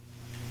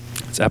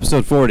It's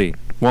episode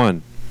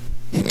 41.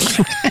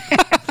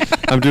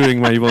 I'm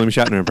doing my William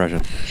Shatner impression.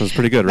 It was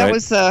pretty good, right? That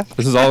was.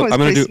 This is all I'm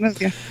going to do. Smooth,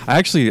 yeah. I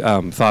actually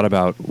thought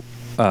about,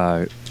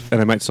 and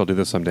I might still do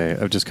this someday,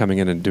 of just coming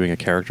in and doing a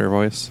character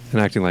voice and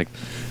acting like,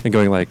 and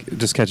going like,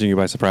 just catching you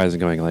by surprise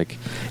and going like,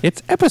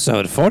 it's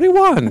episode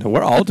 41.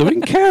 We're all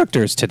doing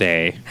characters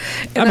today.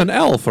 I'm an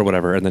elf or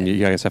whatever, and then you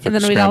guys have to. And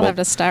then we'd all have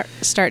to start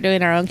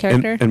doing our own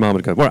character. And Mom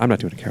would go, well, I'm not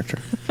doing a character.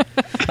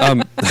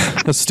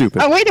 That's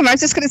stupid. Oh, wait a minute. I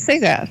was just going to say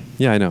that.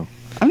 Yeah, I know.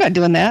 I'm not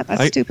doing that.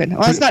 That's stupid.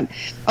 Well, it's not.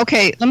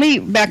 Okay, let me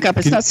back up.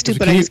 It's not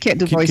stupid. I just can't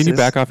do voices. Can you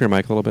back off your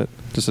mic a little bit?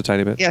 Just a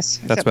tiny bit? Yes.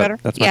 Is that's that better?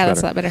 That's much better.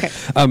 That's a lot better.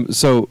 Okay.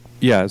 So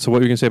what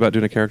were you going to say about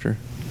doing a character?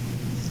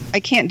 I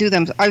can't do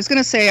them. I was going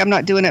to say I'm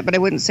not doing it, but I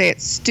wouldn't say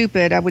it's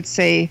stupid. I would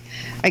say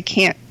I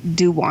can't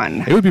do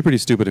one. It would be pretty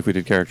stupid if we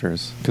did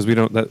characters, because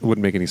that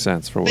wouldn't make any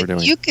sense for what we're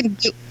doing. You can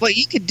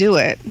do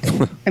it.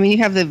 I mean, you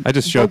have the I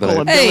just showed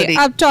vocal that ability. Hey,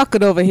 I'm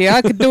talking over here.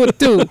 I can do it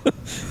too.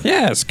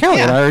 Yes, Kelly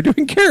and I are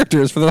doing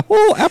characters for the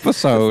whole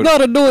episode. Not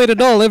annoyed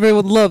at all.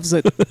 Everyone loves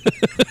it.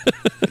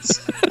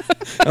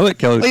 I like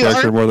Kelly's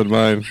character more than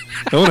mine.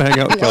 I want to hang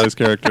out with Kelly's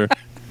character.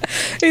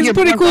 He's a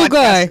pretty cool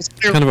guy.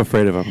 Kind of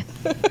afraid of him.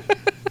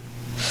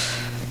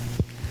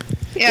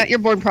 Yeah, you're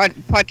born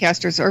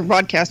podcasters or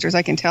broadcasters,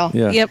 I can tell.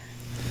 Yeah. Yep.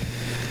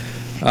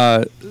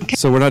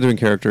 So we're not doing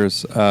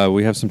characters.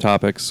 We have some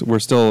topics.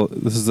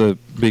 This is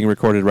being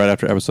recorded right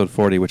after episode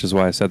 40, which is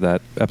why I said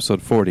that.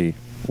 Episode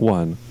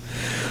 41.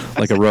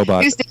 Like a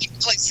robot.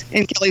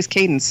 In Kelly's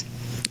cadence.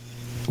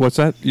 What's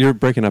that? You're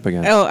breaking up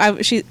again.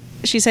 Oh, she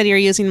said you're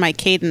using my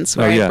cadence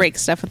where I break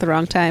stuff at the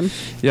wrong time.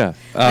 Yeah.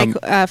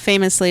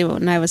 Famously,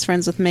 when I was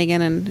friends with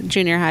Megan in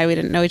junior high, we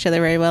didn't know each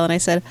other very well, and I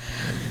said,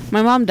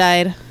 my mom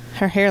dyed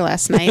her hair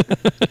last night.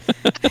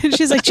 And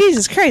she's like,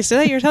 Jesus Christ, I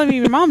thought you were telling me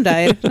your mom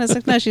died. And I was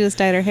like, no, she just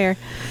dyed her hair.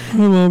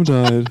 My mom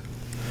died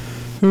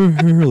her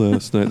hair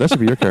last night. That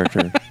should be your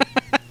character.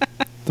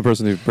 The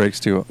person who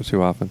breaks too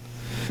often.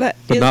 But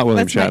not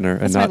William Shatner.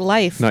 That's my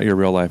life. Not your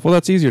real life. Well,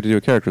 that's easier to do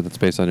a character that's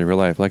based on your real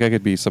life. Like, I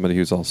could be somebody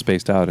who's all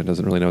spaced out and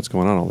doesn't really know what's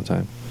going on all the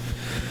time.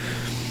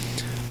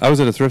 I was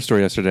at a thrift store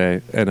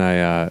yesterday,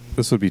 and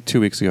this would be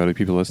 2 weeks ago to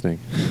people listening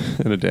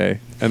in a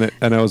day. And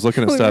I was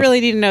looking at stuff. We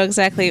really need to know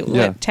exactly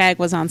what tag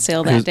was on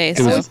sale that day.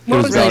 So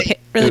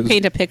really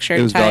paint a picture.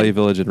 It was Value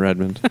Village in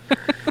Redmond.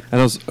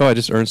 And I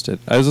just ernst it.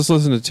 I was just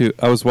listening to,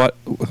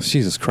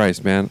 Jesus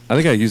Christ, man. I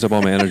think I used up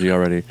all my energy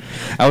already.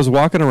 I was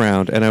walking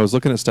around, and I was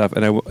looking at stuff,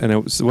 and I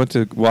went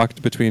to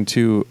walk between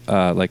two,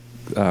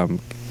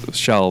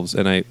 shelves,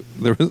 and I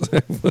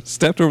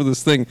stepped over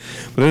this thing,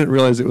 but I didn't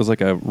realize it was like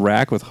a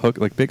rack with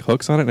big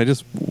hooks on it, and I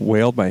just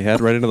whaled my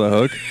head right into the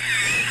hook.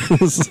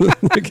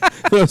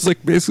 I was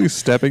like basically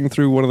stepping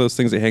through one of those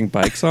things they hang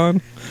bikes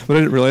on, but I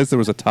didn't realize there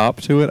was a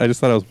top to it. I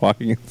just thought I was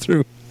walking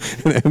through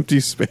an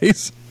empty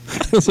space.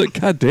 I was like,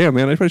 God damn,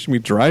 man, I probably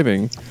shouldn't be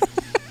driving.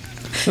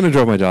 Then I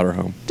drove my daughter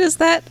home. Does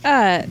that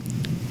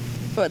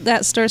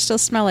store still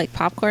smell like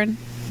popcorn?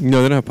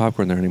 No, they don't have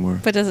popcorn there anymore.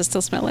 But does it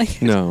still smell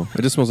like? No,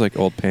 it just smells like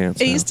old pants.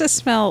 It used to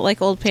smell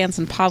like old pants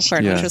and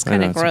popcorn, which was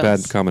kind of gross.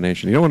 It's a bad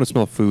combination. You don't want to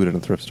smell food in a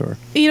thrift store.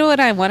 You know what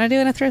I want to do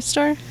in a thrift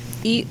store?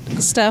 Eat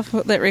stuff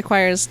that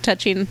requires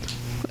touching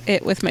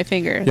it with my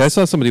fingers. Yeah, I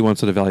saw somebody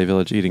once at a Value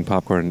Village eating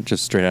popcorn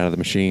just straight out of the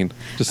machine.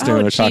 Just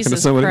standing there talking to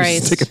somebody,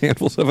 just taking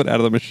handfuls of it out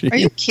of the machine. Are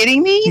you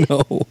kidding me?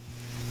 No.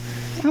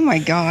 Oh, my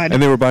God.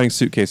 And they were buying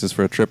suitcases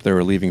for a trip they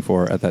were leaving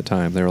for at that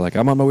time. They were like,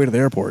 I'm on my way to the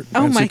airport.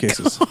 Oh, my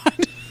suitcases.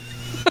 God.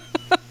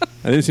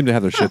 They didn't seem to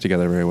have their shit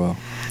together very well.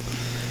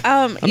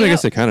 I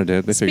guess they kind of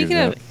did. They speaking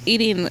of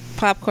eating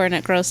popcorn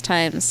at gross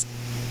times,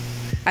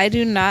 I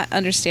do not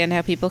understand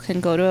how people can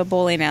go to a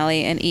bowling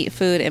alley and eat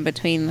food in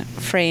between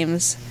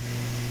frames,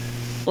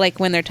 like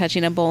when they're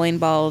touching a bowling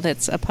ball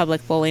that's a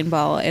public bowling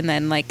ball, and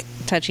then like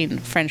touching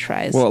French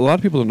fries. Well, a lot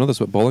of people don't know this,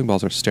 but bowling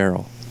balls are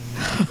sterile.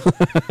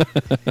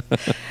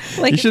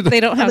 They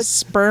don't have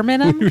sperm in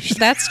them.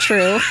 That's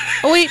true.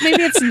 Oh wait,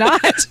 maybe it's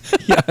not.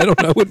 Yeah, I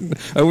don't know.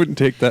 I wouldn't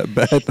take that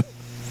bet.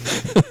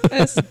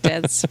 That's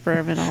dead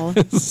sperm and all.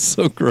 It's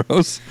so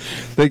gross.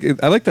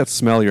 I like that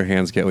smell your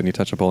hands get when you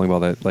touch a bowling ball.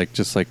 That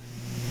just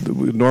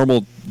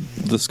normal,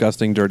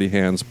 disgusting, dirty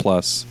hands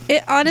plus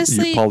it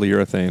honestly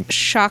polyurethane.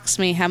 Shocks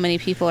me how many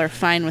people are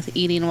fine with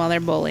eating while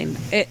they're bowling.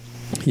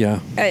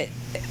 I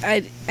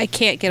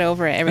can't get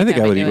over it. I think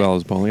I would eat while I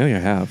was bowling. I think I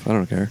have. I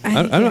don't care. I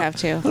think you have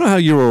to. I don't know how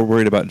you were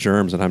worried about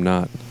germs and I'm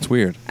not. It's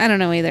weird. I don't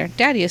know either.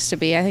 Dad used to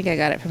be. I think I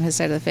got it from his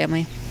side of the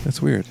family.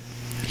 That's weird.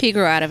 He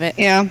grew out of it.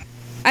 Yeah.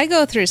 I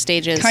go through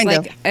stages. You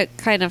can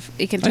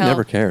tell. I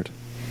never cared.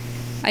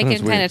 I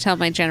can kind of tell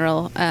my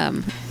general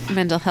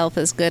mental health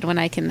is good when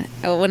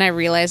I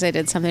realize I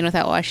did something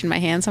without washing my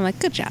hands. I'm like,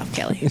 good job,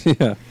 Kelly.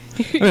 Yeah.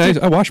 I mean,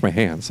 I wash my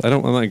hands.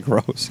 I'm like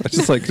gross. I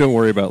just don't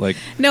worry about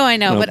No, I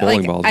know, but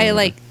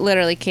I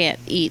literally can't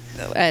eat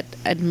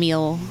a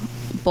meal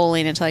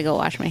bowling until I go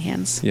wash my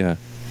hands. Yeah.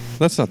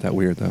 That's not that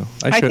weird though.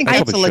 I think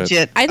that's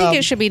legit. I think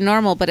it should be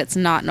normal, but it's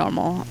not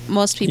normal.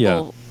 Most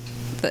people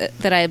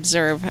that I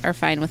observe are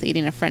fine with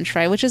eating a French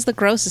fry, which is the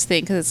grossest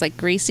thing because it's like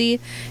greasy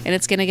and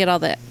it's gonna get all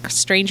the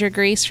stranger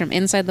grease from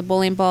inside the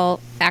bowling ball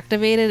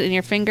activated in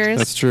your fingers.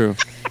 That's true.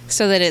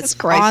 So that it's Jesus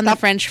Christ, on the stop.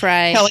 French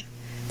fry. Kelly.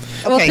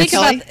 Well, Okay, think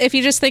Kelly. about if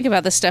you just think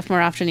about this stuff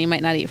more often, you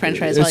might not eat French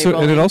fries while It's you're so-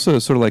 bowling. and it also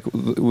is sort of like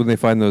when they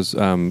find those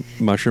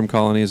mushroom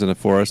colonies in a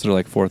forest that are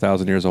like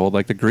 4,000 years old.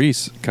 Like the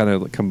grease kind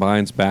of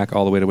combines back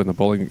all the way to when the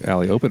bowling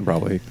alley opened,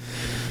 probably.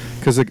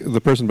 Because the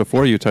person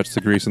before you touched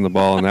the grease in the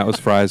ball, and that was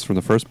fries from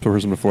the first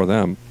person before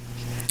them,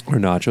 or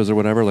nachos or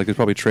whatever. Like there's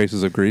probably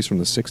traces of grease from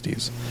the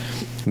 60s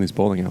in these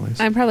bowling alleys.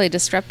 I'm probably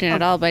disrupting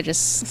it all by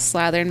just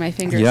slathering my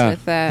fingers Yeah,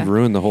 with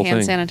ruined the whole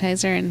hand thing.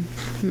 sanitizer and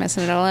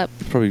messing it all up.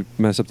 Probably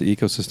mess up the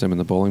ecosystem in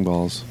the bowling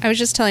balls. I was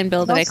just telling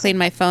Bill that I Also- cleaned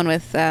my phone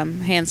with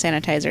hand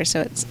sanitizer, so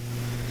it's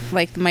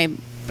like my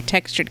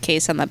textured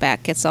case on the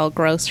back gets all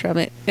gross from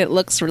it. It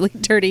looks really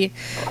dirty.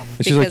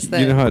 It's just because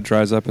like you know how it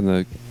dries up in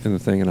the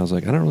thing, and I was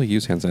like, I don't really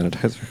use hand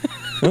sanitizer.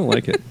 I don't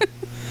like it.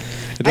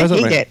 It dries I out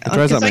hate my it,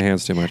 dries out 'cause my I-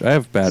 hands too much. I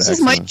have bad This is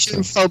eczema. my so-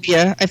 germ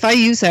phobia. If I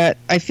use that,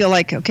 I feel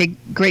like, okay,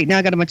 great, now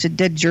I got a bunch of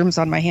dead germs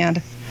on my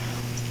hand.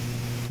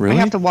 Really? I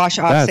have to wash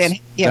off. That's,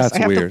 Yes, that's I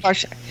have weird. to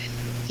wash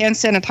hand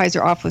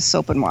sanitizer off with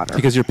soap and water.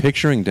 Because you're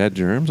picturing dead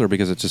germs, or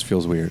because it just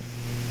feels weird.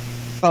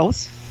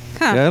 Both.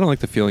 Huh. Yeah, I don't like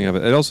the feeling of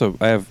it. It also,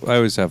 I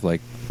always have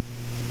like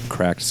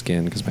cracked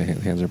skin because my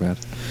hands are bad.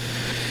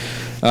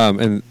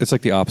 And it's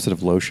like the opposite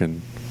of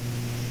lotion.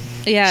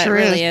 Yeah, Sure it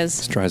really is. is.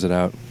 Just dries it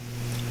out.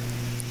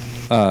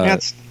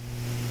 That's.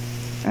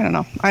 I don't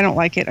know. I don't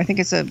like it. I think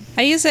it's a.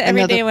 I use it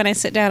every Another- day when I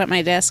sit down at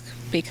my desk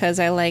because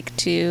I like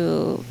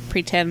to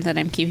pretend that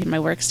I'm keeping my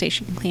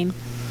workstation clean.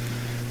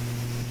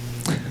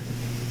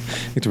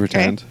 You have to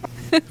pretend.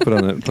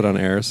 put on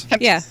airs.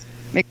 Yeah.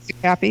 Makes you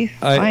happy.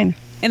 I- Fine.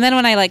 And then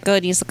when I like go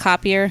and use the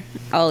copier,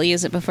 I'll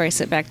use it before I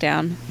sit back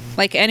down.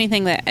 Like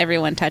anything that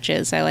everyone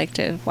touches, I like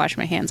to wash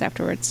my hands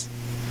afterwards.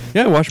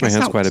 Yeah, I wash my That's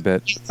hands not- quite a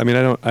bit. I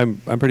mean, I'm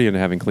pretty into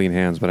having clean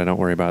hands, but I don't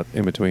worry about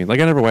in between. Like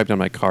I never wipe down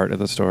my cart at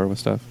the store with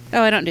stuff.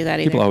 Oh, I don't do that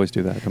either. People always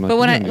do that. I'm like, But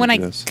when "You I don't when need I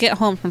to do this." get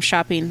home from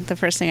shopping, the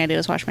first thing I do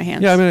is wash my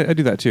hands. Yeah, I mean, I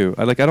do that too.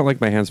 I don't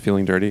like my hands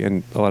feeling dirty,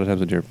 and a lot of times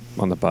when you're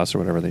on the bus or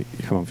whatever, they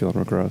come home feeling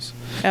real gross.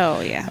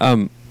 Oh yeah.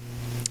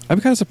 I'm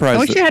kind of I surprised.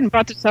 wish that- you hadn't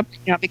brought this up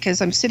now because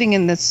I'm sitting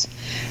in this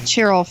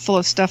chair all full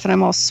of stuff and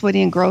I'm all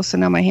sweaty and gross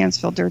and now my hands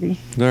feel dirty.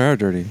 They are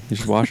dirty. You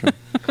should wash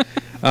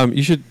them.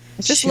 You should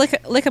Just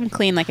lick them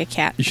clean like a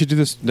cat. do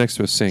this next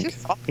to a Too sink.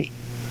 salty.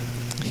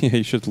 Yeah,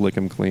 you should lick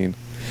them clean.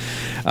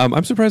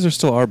 I'm surprised there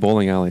still are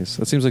bowling alleys.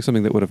 That seems like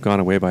something that would have gone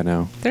away by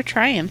now. They're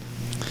trying.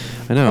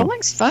 I know.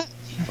 Bowling's fun.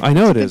 I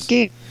know it Good is.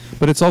 game.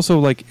 But it's also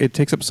like it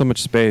takes up so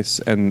much space,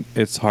 and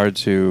it's hard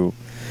to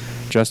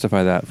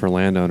justify that for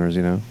landowners.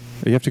 You know,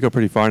 you have to go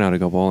pretty far now to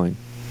go bowling.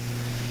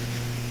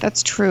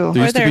 That's true.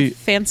 There Or used to they're be-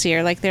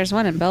 fancier. Like there's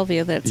one in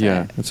Bellevue that's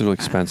Yeah, a it's really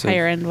expensive.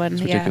 higher end one.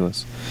 It's Yeah.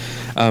 ridiculous.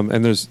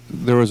 And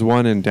there was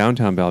one in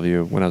downtown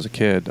Bellevue when I was a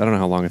kid. I don't know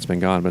how long it's been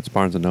gone, but it's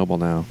Barnes and Noble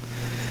now.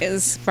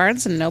 Is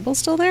Barnes and Noble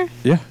still there?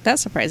 Yeah. That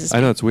surprises me.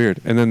 I know, it's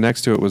weird. And then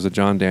next to it was the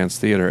John Dance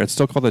Theater. It's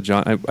still called the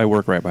John. I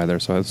work right by there,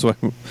 so it's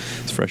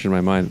fresh in my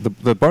mind.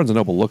 The Barnes and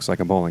Noble looks like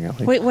a bowling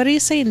alley. Wait, what are you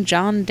saying?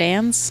 John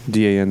Dan's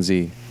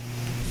DANZ.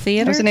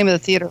 Theater? What's the name of the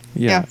theater?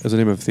 Yeah, it's the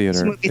name of a It's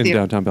theater a movie in theater.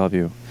 downtown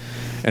Bellevue,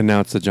 and now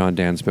it's the John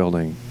Dance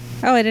building.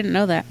 Oh, I didn't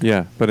know that.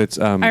 Yeah, but it's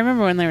I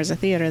remember when there was a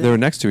theater they there. were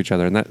next to each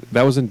other, and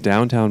that was in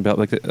downtown Bell,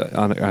 like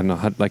on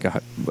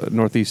a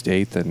Northeast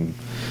 8th and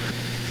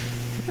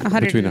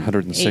between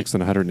 106th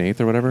and 108th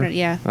or whatever.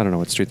 Yeah. I don't know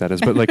what street that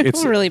is, but like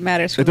it's It really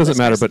matters. For it doesn't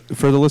matter, listeners. but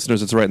for the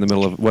listeners, it's right in the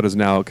middle of what is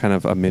now kind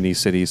of a mini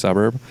city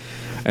suburb,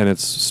 and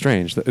it's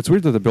strange. It's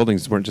weird that the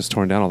buildings weren't just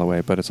torn down all the way,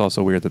 but it's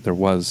also weird that there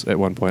was at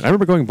one point. I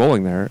remember going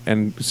bowling there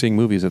and seeing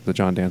movies at the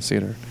John Dance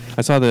Theater.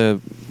 I saw the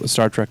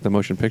Star Trek: The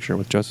Motion Picture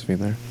with Josephine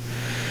there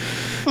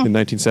in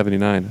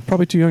 1979.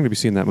 Probably too young to be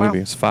seeing that movie.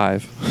 Wow. It's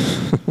 5.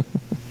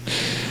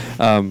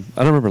 I don't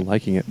remember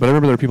liking it, but I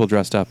remember there were people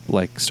dressed up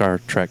like Star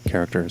Trek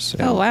characters.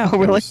 Oh, wow. Oh,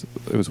 really?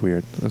 It was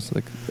weird. It was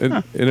like, and,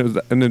 Huh.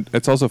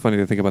 it's also funny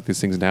to think about these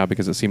things now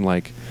because it seemed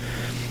like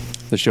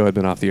the show had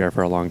been off the air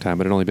for a long time,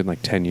 but it had only been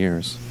like 10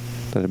 years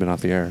that it had been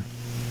off the air.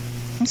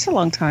 That's a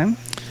long time.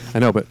 I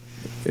know, but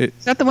it.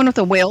 Is that the one with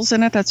the whales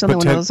in it? That's the only But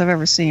one Ted- of those I've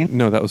ever seen.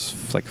 No, that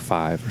was like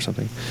 5 or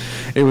something.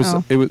 It was.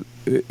 Oh. It was.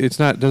 It's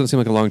not. Doesn't seem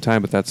like a long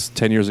time, but that's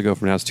 10 years ago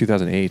from now. It's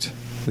 2008.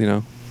 You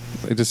know,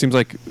 it just seems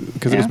like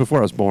because it was Yeah. before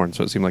I was born,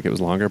 so it seemed like it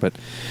was longer. But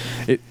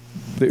it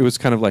was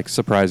kind of like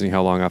surprising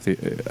how long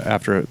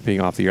after it being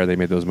off the air they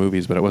made those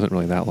movies, but it wasn't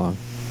really that long.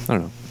 I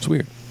don't know. It's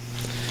weird.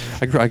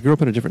 I grew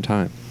up in a different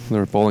time. There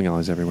were bowling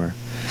alleys everywhere.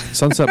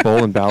 Sunset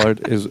Bowl in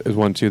Ballard is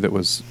one too that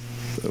was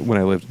when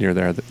I lived near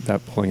there.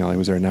 That bowling alley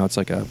was there. Now it's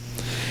like a.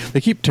 They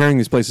keep tearing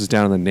these places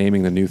down and then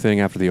naming the new thing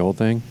after the old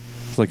thing.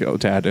 It's like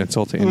to add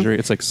insult to injury.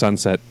 It's like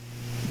Sunset,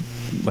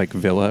 like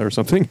Villa or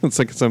something. It's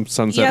like some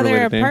sunset Yeah, there are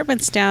related name.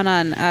 apartments down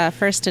on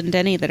First and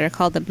Denny that are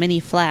called the Mini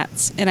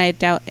Flats, and I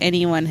doubt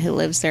anyone who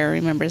lives there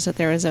remembers that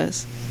there was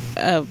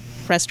a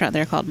restaurant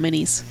there called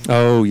Minnie's,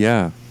 Oh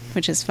yeah,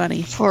 which is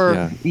funny. For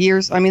Yeah.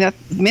 years. I mean, that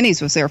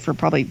Minnie's was there for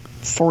probably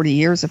 40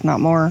 years, if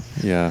not more.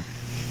 yeah.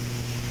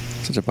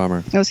 Such a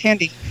bummer. It was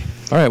handy.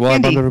 All right, well,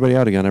 Handy. I bummed everybody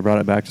out again. I brought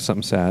it back to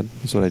something sad.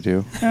 That's what I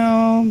do.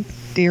 Oh,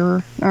 dear.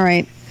 All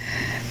right.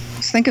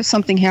 Let's think of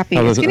something happy.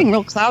 Oh, It's getting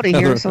real cloudy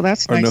here, so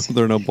that's nice.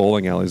 There are no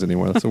bowling alleys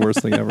anymore. That's the worst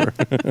thing ever.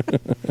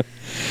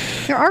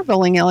 There are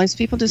bowling alleys.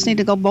 People just need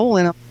to go bowl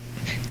in them.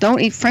 Don't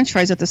eat French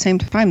fries at the same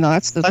time, though.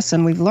 That's the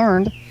lesson we've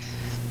learned.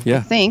 Yeah.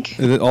 I think.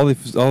 All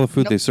the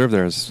food they serve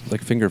there is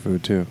like finger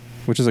food, too,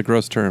 which is a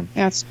gross term.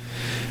 Yeah, It's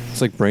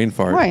like brain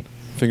fart. Right.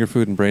 Finger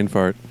food and brain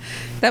fart.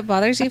 That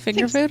bothers you,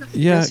 finger food?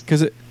 Yeah,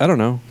 because I don't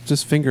know.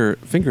 Just finger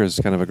is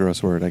kind of a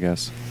gross word, I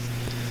guess.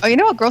 Oh, you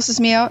know what grosses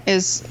me out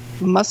is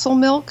muscle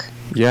milk.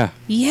 Yeah,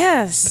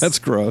 Yes. that's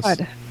gross.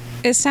 God.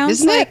 It sounds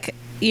Isn't it? like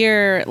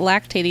you're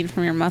lactating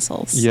from your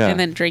muscles Yeah. and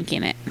then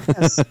drinking it.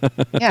 Yes.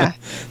 Yeah.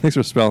 Thanks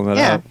for spelling that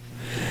Yeah. out.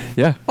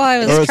 Yeah. Well, I Or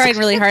was it's- trying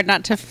really hard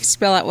not to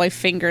spell out why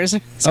fingers.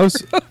 I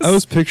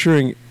was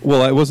picturing.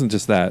 Well, it wasn't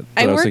just that.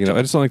 I That I was worked- thinking of.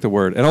 I just don't like the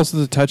word, and also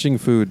the touching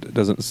food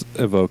doesn't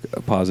evoke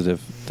positive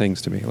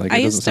things to me. Like I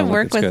it doesn't used to sound like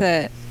work it's with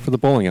good. For the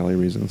bowling alley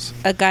reasons.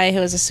 a guy who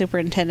was a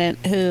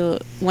superintendent who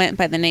went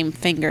by the name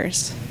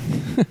Fingers.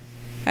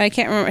 I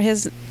can't remember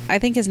I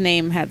think his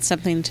name had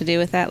something to do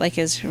with that, like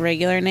his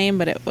regular name,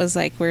 but it was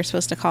like we were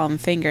supposed to call him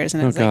Fingers,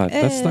 and I Oh, was God,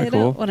 like, that's not I cool.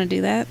 don't want to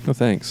do that. No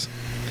thanks.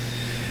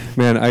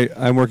 Man,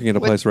 I'm working at a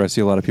What- place where I see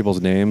a lot of people's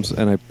names,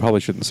 and I probably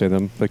shouldn't say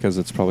them because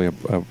it's probably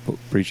a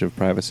breach of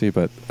privacy.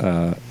 But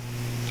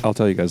I'll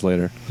tell you guys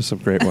later. There's some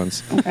great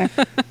ones. Okay.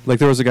 Like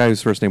there was a guy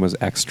whose first name was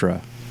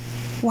Extra,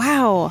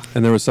 Wow.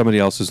 and there was somebody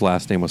else whose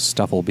last name was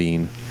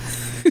Stufflebean.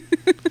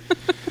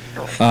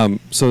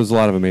 So there's a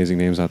lot of amazing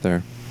names out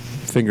there.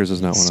 Fingers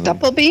is not one of them.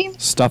 Stufflebean?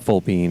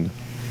 Stufflebean.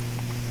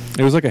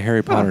 It was like a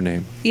Harry Potter Huh.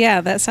 name.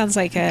 Yeah, that sounds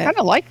like Kind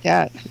of like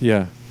that.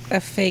 Yeah. a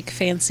fake,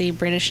 fancy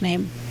British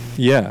name.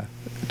 Yeah.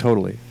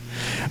 Totally.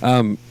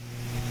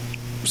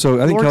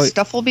 So I think Lord Kelly.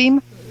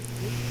 Stufflebeam,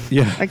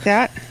 Yeah. like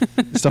that.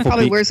 Stufflebean.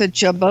 Probably wears a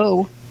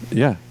jabot,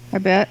 Yeah. I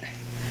bet.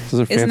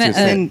 Those are Isn't fancy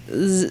it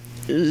things.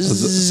 a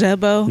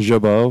Zebo?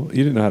 Jabot.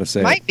 You didn't know how to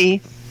say Might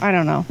be. I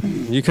don't know.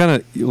 it. You kind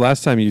of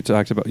last time you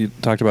talked about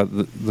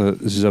the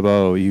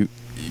Jabot.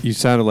 You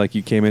sounded like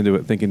you came into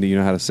it thinking that you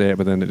know how to say it,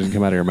 but then it didn't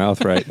come out of your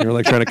mouth right. You're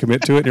like trying to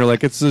commit to it, and you're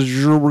like, it's a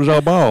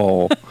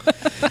Jabot.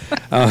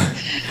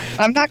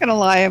 I'm not going to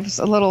lie. I was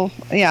a little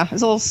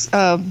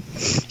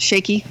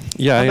shaky.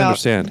 Yeah, I about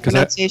understand because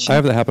pronunciation. I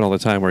have that happen all the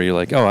time where you're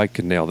like, oh, I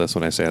can nail this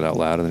when I say it out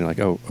loud, and then you're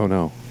like, oh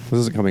no, this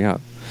isn't coming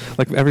out.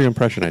 Like every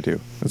impression I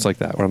do, it's like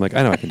that where I'm like,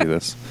 I know I can do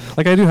this.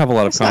 Like I do have a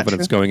lot of That's not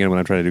confidence true. going in when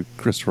I'm trying to do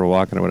Christopher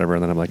Walken or whatever,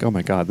 and then I'm like, oh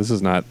my god, this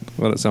is not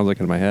what it sounds like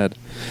in my head.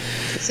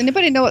 Does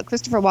anybody know what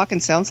Christopher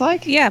Walken sounds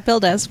like? Yeah, Bill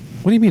does.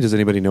 What do you mean? Does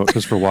anybody know what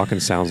Christopher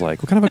Walken sounds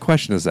like? What kind of a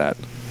question is that?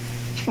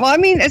 Well, I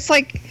mean, it's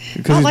like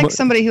Because not he's like mo-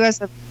 somebody who has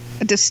a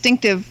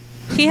distinctive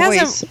He voice.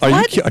 has a Are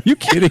what? you are you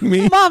kidding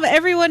me? Mom,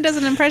 everyone does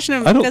an impression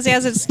of I him don't- because he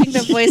has a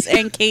distinctive voice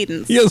and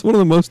cadence. He has one of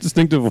the most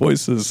distinctive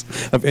voices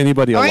of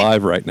anybody All right.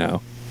 alive right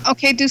now.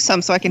 Okay, do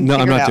some so I can No,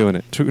 figure I'm it not out. doing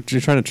it.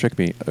 You're trying to trick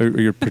me. Or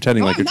you're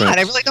pretending No, like I'm you're trying. not.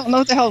 I really don't know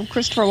what the hell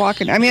Christopher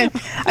Walken. I mean,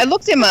 I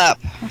looked him up,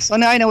 so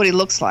now I know what he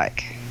looks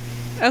like.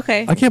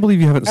 Okay. I can't believe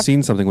you haven't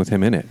seen something with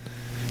him in it,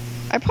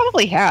 I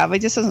probably have. It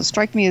just doesn't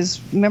strike me as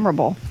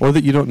memorable. or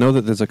that you don't know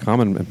that there's a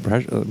common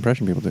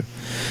impression people do.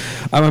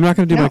 I'm not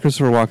going to do No. my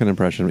Christopher Walken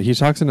impression. He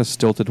talks in a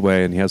stilted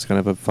way, and he has kind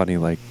of a funny,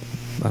 like,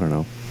 I don't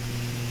know,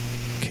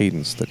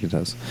 cadence that he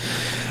does.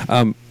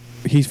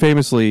 He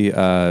famously,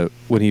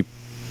 when he,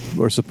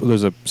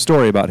 there's a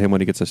story about him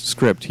when he gets a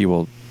script, he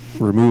will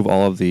remove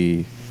all of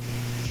the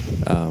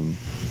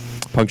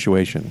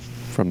punctuation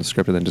from the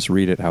script and then just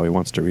read it how he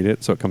wants to read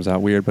it, so it comes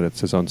out weird, but it's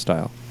his own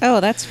style. Oh,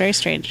 that's very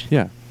strange.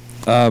 Yeah.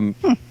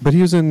 But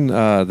he was in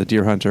The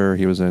Deer Hunter.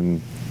 He was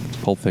in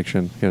Pulp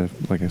Fiction. He had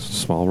a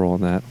small role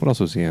in that. What else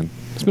was he in?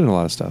 He's been in a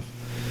lot of stuff.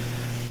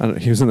 I don't,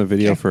 he was in the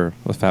video for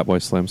a Fat Boy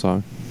Slim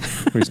song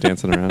where he's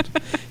dancing around.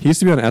 He used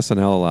to be on SNL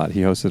a lot.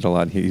 He hosted a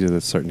lot. He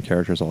did certain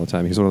characters all the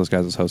time. He's one of those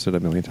guys that's hosted a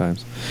million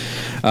times.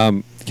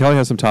 Kelly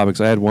has some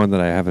topics. I had one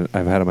that I've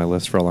had on my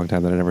list for a long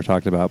time that I never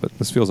talked about, but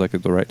this feels like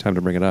the right time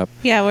to bring it up.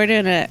 Yeah, we're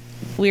doing a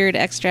weird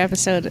extra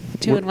episode,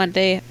 two in one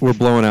day. We're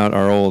blowing out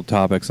our old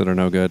topics that are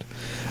no good.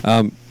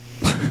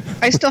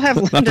 I still have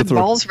Not to London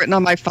throw- balls written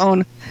on my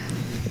phone.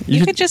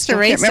 You could just Still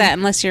can't erase that remember.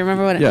 unless you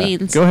remember what it yeah,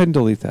 means. go ahead and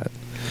delete that.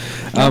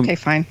 Okay,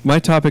 fine. My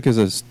topic is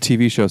a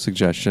TV show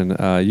suggestion.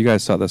 You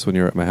guys saw this when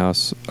you were at my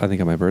house, I think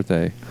on my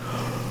birthday.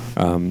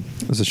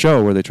 It's a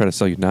show where they try to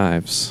sell you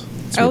knives.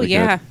 It's Oh, really good.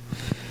 yeah.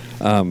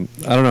 I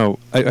don't know.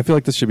 I feel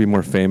like this should be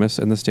more famous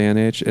in this day and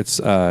age. It's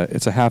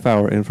a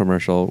half-hour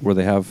infomercial where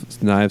they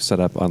have knives set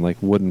up on like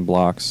wooden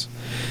blocks,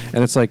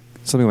 and it's like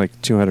something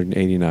like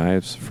 280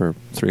 knives for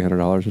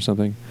 $300 or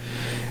something.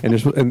 And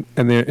there's and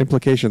the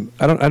implication.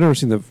 I've never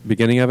seen the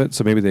beginning of it,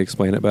 so maybe they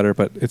explain it better.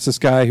 But it's this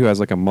guy who has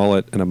like a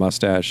mullet and a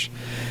mustache,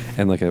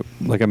 and like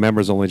a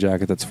members only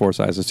jacket that's 4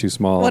 sizes too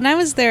small. When I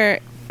was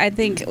there, I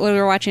think when we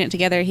were watching it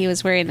together, he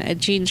was wearing a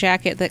jean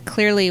jacket that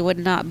clearly would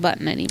not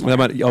button anymore. That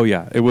might, oh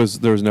yeah, it was.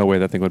 There was no way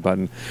that thing would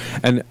button,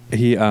 and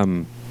he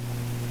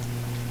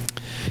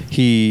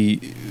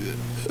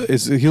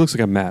looks like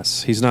a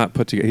mess. He's not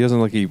put together. He doesn't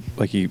look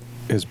like he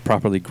is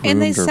properly groomed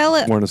And they or sell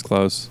it- worn his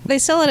clothes. They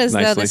sell it as though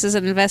Nicely. this is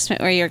an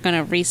investment where you're going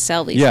to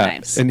resell these Yeah,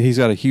 knives. and he's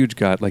got a huge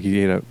gut, like he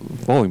ate a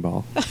bowling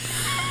ball,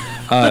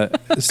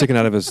 sticking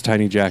out of his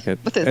tiny jacket.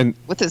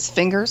 With his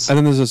fingers. And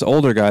then there's this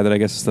older guy that I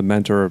guess is the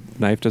mentor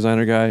knife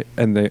designer guy,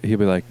 and he'll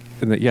be like,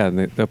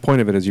 the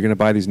point of it is you're going to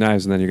buy these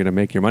knives and then you're going to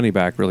make your money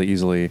back really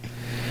easily.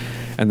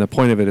 And the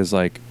point of it is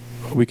like,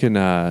 you can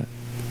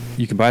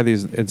buy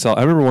these and sell.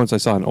 I remember once I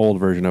saw an old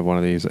version of one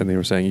of these, and they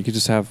were saying you could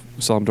just sell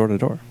them door to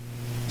door,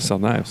 sell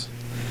knives.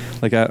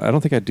 Like I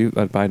don't think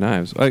I'd buy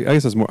knives. I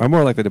guess I'm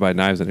more likely to buy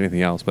knives than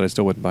anything else, but I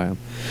still wouldn't buy them.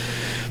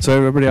 So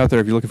everybody out there,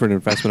 if you're looking for an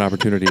investment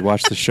opportunity,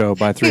 watch the show,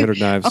 buy 300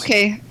 knives.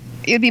 Okay.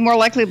 You'd be more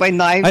likely to buy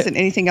knives than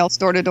anything else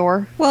door to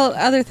door. Well,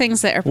 other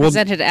things that are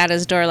presented at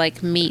his door,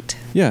 like meat.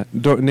 Yeah.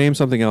 Name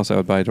something else I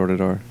would buy door to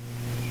door.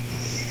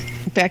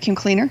 Vacuum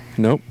cleaner.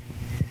 Nope.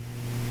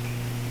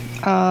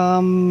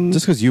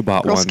 Just because you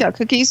bought Girl one. Scout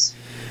cookies.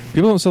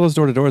 People don't sell those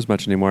door to door as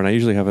much anymore, and I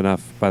usually have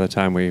enough by the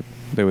time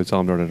they would sell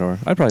them door to door.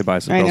 I'd probably buy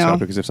some Girl Scout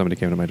cookies if somebody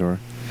came to my door.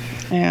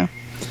 Yeah.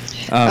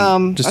 Just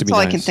to that's be all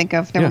I nice. can think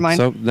of. Never mind.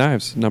 So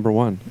knives, number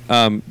one.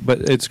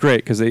 But it's great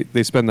because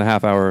they spend the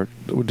half hour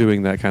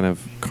doing that kind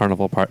of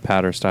carnival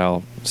patter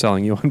style,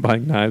 selling you on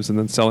buying knives and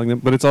then selling them.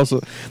 But it's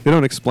also, they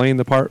don't explain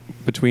the part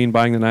between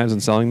buying the knives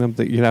and selling them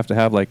that you'd have to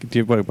have. Like, do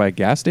you want to buy a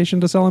gas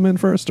station to sell them in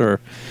first, or?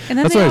 And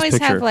then that's they what I always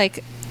picture. have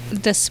like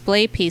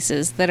display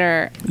pieces that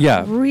are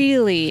Yeah.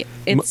 really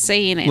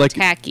insane and like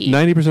tacky.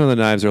 90% of the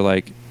knives are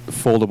like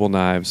foldable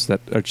knives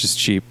that are just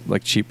cheap,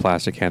 like cheap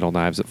plastic handle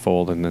knives that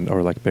fold, and then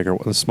or like bigger,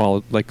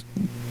 small, like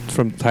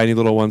from tiny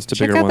little ones to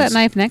Check bigger out ones. that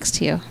knife next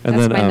to you. And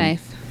That's then, my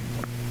knife.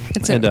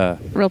 It's a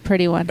real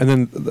pretty one. And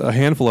then a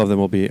handful of them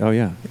will be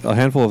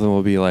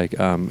like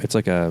it's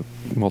like a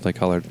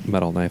multicolored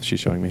metal knife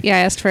she's showing me. Yeah, I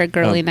asked for a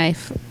girly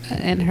knife,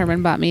 and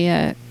Herman bought me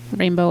a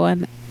rainbow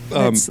one.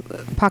 It's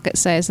pocket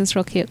size. It's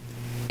real cute.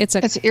 It's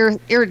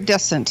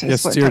iridescent.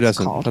 Yes, it's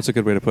iridescent. That's a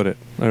good way to put it.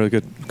 A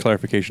good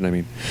clarification. I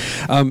mean,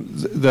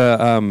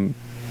 the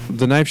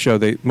knife show.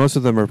 Most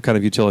of them are kind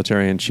of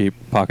utilitarian, cheap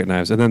pocket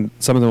knives, and then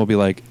some of them will be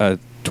like a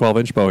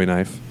 12-inch Bowie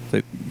knife.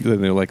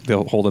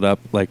 They'll hold it up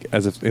like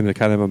as if in a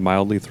kind of a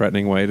mildly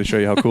threatening way to show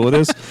you how cool it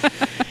is.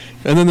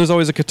 And then there's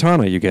always a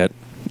katana you get,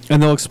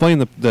 and they'll explain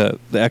the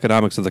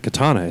economics of the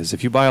katana is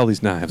if you buy all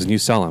these knives and you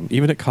sell them,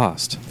 even at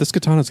cost, this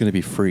katana is going to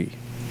be free.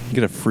 You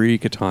get a free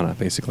katana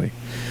basically,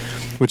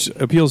 which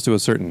appeals to a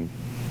certain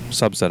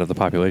subset of the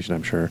population,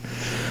 I'm sure.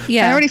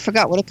 Yeah. I already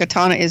forgot what a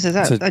katana is. Is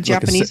that a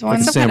Japanese one?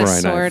 Like a Some kind of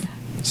samurai sword.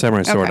 knife.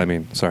 Samurai sword, Okay. I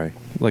mean. Sorry.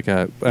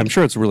 I'm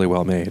sure it's really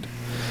well made.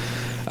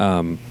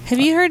 Have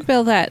you heard,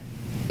 Bill, that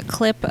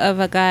clip of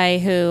a guy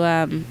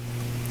who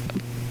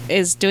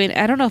is doing,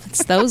 I don't know if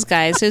it's those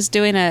guys, who's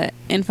doing a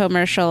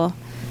infomercial,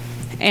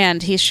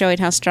 and he's showing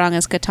how strong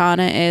his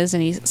katana is,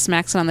 and he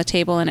smacks it on the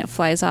table and it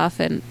flies off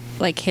and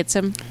like hits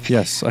him.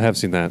 Yes, I have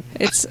seen that.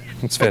 It's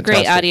fantastic.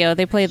 great audio.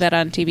 They play that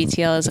on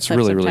TBTL as a It's clip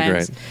really, really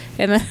sometimes.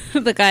 great.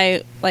 And the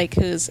guy, like,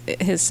 who's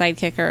his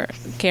sidekick or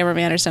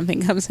cameraman or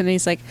something, comes in and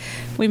he's like,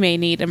 "We may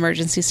need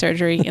emergency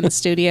surgery in the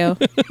studio."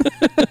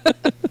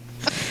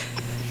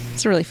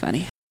 It's really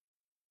funny.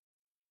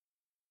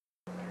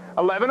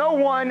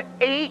 1101,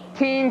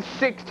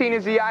 1816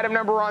 is the item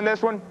number on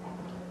this one.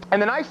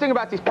 And the nice thing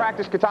about these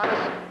practice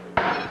katanas,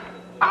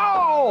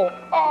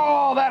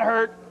 oh, that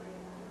hurt.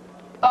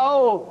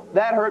 Oh,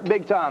 that hurt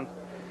big time.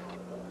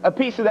 A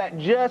piece of that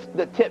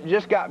the tip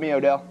just got me,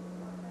 Odell.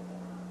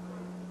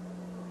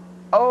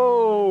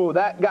 Oh,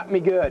 that got me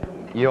good.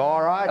 You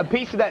all right? A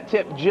piece of that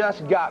tip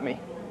just got me.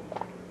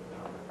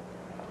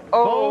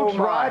 Oh, Folks,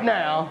 right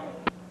now,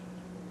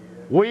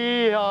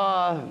 we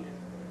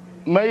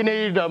may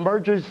need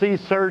emergency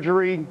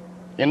surgery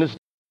in this.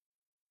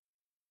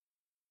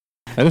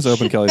 I just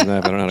opened Kelly's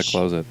knife. I don't know how to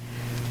close it.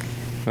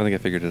 I think I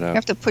figured it You out.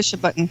 have to push a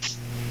button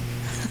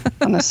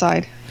on the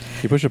side.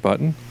 You push a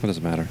button? What does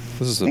it matter?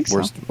 This is the Think so.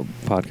 worst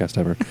podcast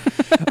ever.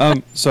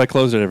 So I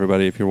closed it,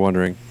 everybody, if you're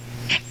wondering.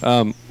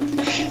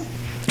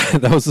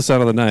 That was the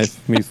sound of the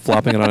knife, me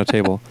flopping it on a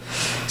table.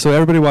 So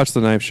everybody watch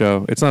the knife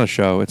show. It's not a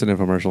show, it's an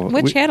infomercial.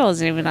 What channel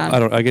is it even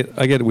on? I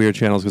get weird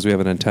channels because we have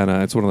an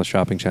antenna. It's one of the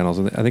shopping channels,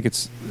 and I think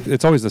it's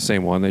always the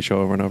same one they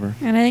show over and over.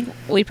 And I think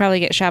we probably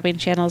get shopping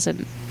channels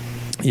and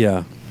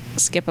Yeah.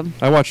 skip them.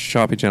 I watch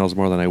shopping channels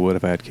more than I would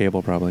if I had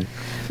cable, probably.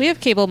 We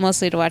have cable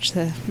mostly to watch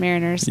the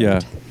Mariners. Yeah.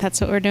 And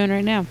that's what we're doing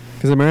right now.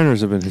 Because the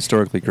Mariners have been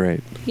historically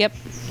great. Yep.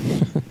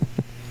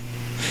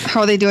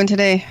 How are they doing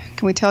today?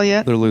 Can we tell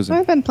yet? They're losing.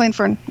 I've been playing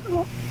for an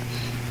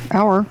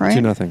hour, right?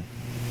 2-0.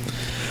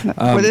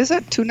 What is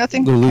it?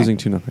 2-0? They're losing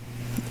 2-0.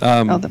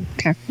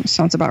 Okay.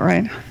 Sounds about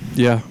right.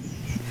 Yeah.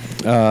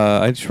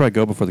 I should probably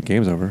go before the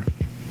game's over.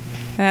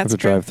 I have That's to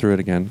true. drive through it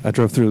again. I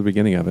drove through the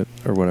beginning of it,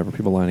 or whatever,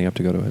 people lining up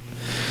to go to it.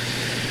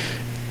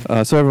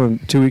 So everyone,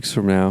 2 weeks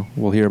from now,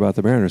 we'll hear about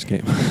the Mariners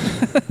game.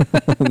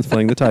 It's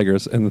playing the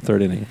Tigers in the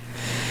third inning.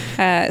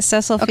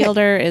 Cecil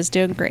Fielder is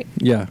doing great.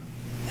 Yeah.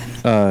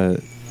 I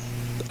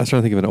was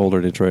trying to think of an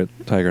older Detroit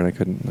Tiger, and I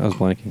couldn't. I was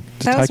blanking.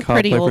 Did That Ty was a Cobb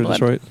pretty play for old one.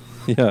 Detroit?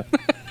 Yeah.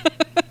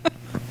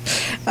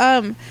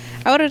 I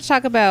wanted to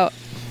talk about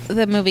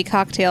the movie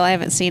Cocktail. I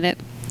haven't seen it,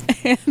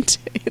 and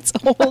it's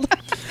old,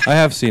 I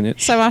have seen it.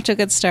 so I'm off to a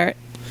good start.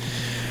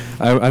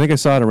 I think I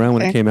saw it around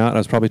when it Okay. came out. I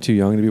was probably too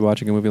young to be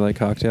watching a movie like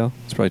Cocktail.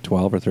 It's probably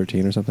 12 or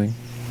 13 or something.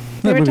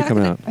 They That were movie talking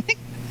coming out. I think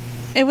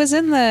It was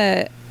in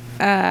the.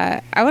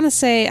 I want to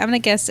say I'm gonna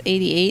guess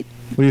 88.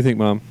 What do you think,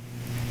 Mom?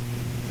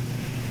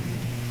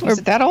 is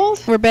it that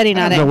old? We're betting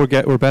on No,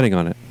 it. we're betting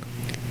on it.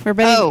 We're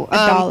betting Oh,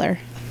 $1.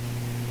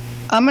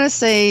 I'm gonna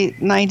say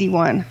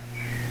 91. I'm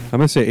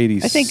gonna say I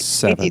think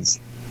 87. it's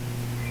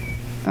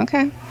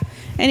okay.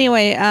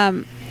 Anyway,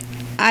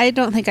 I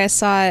don't think I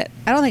saw it.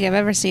 I don't think I've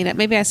ever seen it.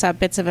 Maybe I saw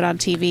bits of it on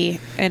TV,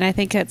 and I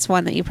think it's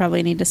one that you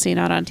probably need to see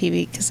not on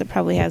TV because it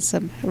probably has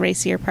some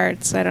racier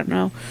parts. I don't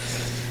know.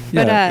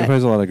 Yeah, But, if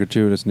there's a lot of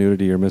gratuitous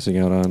nudity you're missing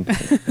out on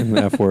in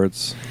the F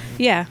words.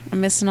 Yeah,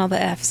 I'm missing all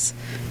the F's.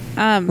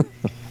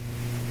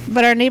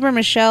 But our neighbor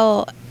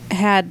Michelle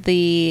had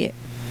the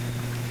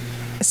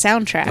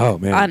soundtrack Oh,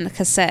 man. on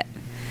cassette,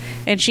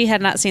 and she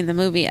had not seen the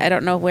movie. I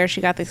don't know where she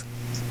got the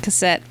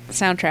cassette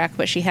soundtrack,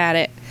 but she had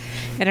it.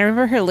 And I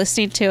remember her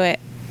listening to it,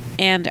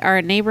 and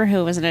our neighbor,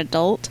 who was an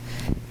adult,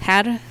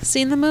 had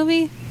seen the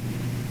movie.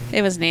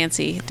 It was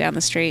Nancy down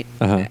the street.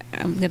 Uh-huh.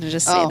 I'm going to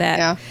just say Oh, that.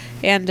 yeah.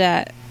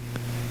 And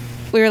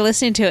we were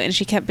listening to it, and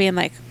she kept being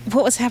like,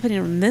 what was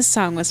happening when this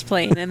song was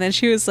playing? And then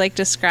she was like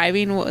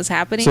describing what was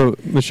happening. So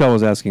Michelle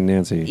was asking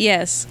Nancy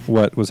Yes.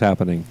 what was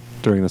happening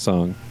during the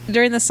song.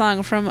 During the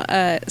song from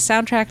a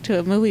soundtrack to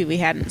a movie we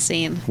hadn't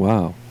seen.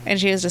 Wow. And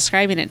she was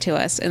describing it to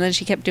us, and then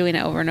she kept doing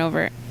it over and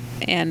over.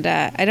 And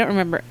I don't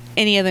remember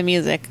any of the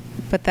music,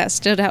 but that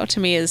stood out to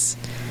me as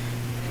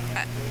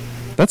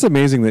That's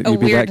amazing that A you'd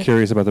be that weird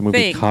curious about the movie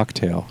thing.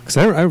 Cocktail. Because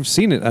I've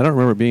seen it. I don't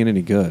remember it being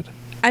any good.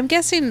 I'm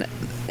guessing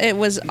it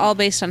was all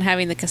based on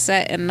having the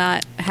cassette and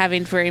not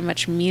having very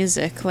much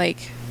music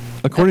like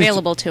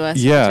available to us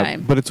at Yeah, the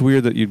time. but it's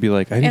weird that you'd be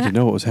like, I need And to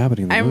know what was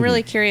happening in the I'm movie.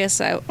 really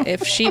curious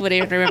if she would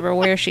even remember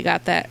where she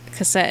got that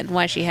cassette and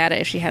why she had it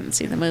if she hadn't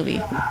seen the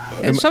movie.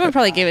 And someone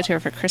probably gave it to her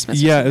for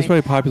Christmas. or Yeah, it's something. probably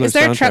a popular Is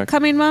there a soundtrack. truck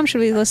coming, Mom?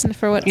 Should we listen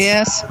for what?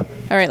 Yes.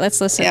 All right,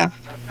 let's listen. Yeah.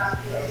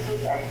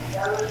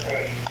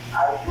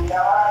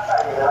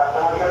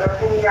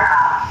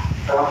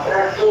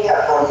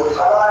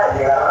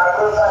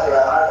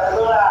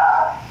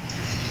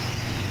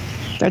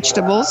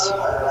 Vegetables.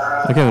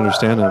 I can't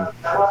understand him.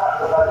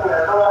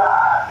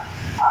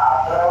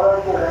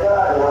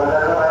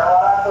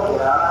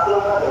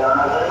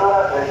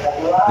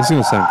 This is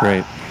going to sound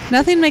great.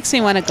 Nothing makes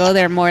me want to go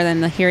there more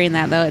than hearing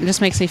that, though. It just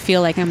makes me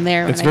feel like I'm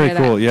there when It's I very hear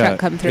cool. that Yeah, truck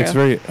come through. it's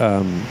very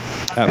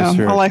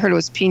atmospheric. All I heard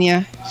was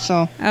pina.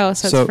 So Oh,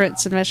 so So- it's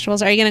fruits and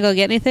vegetables. Are you going to go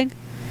get anything?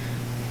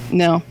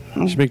 no.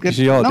 You should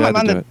yell at No, I'm Dad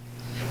on to do the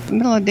it.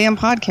 middle of a damn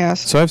podcast.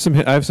 So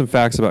I have some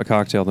facts about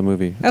Cocktail, the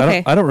movie.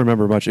 Okay. I don't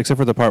remember much except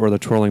for the part where they're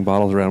twirling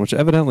bottles around, which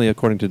evidently,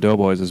 according to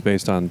Doughboys, is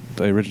based on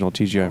the original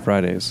TGI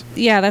Fridays.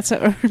 Yeah, that's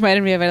what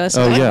reminded me of it. I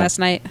listened Oh, to it yeah. last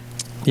night.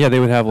 Yeah, they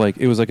would have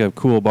it was like a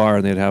cool bar,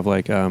 and they'd have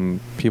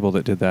people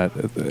that did that.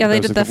 Yeah, they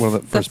That did was the, one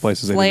of the first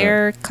places they did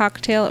flare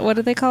cocktail. What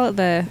do they call it?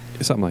 that.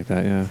 Something like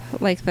that.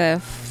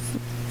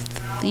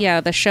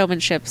 Yeah. The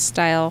showmanship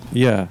style.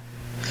 Yeah.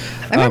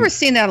 I remember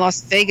seeing that in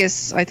Las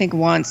Vegas, I think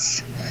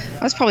once.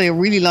 That was probably a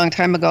really long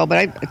time ago,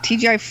 but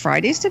TGI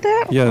Fridays did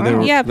that? Yeah, they Wow.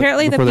 were- Yeah,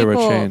 apparently the before they were a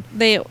people chain.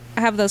 they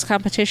have those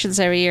competitions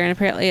every year, and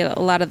apparently a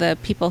lot of the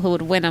people who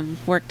would win them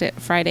worked at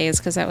Fridays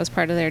because that was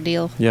part of their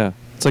deal. Yeah.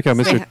 It's like how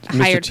They Mr.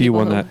 hired T people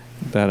won who- that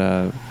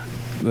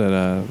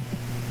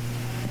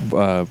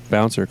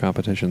bouncer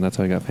competition. That's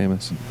how he got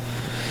famous.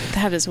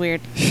 That is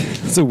weird.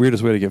 That's the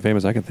weirdest way to get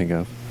famous I can think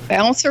of.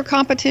 Bouncer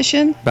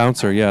competition?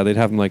 Bouncer, yeah, they'd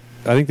have him I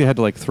think they had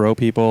to throw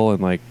people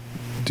and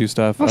do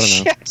stuff. Oh, I don't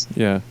know. shit.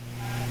 Yeah.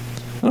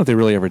 I don't know if they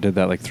really ever did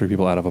that, threw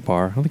people out of a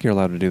bar. I don't think you're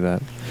allowed to do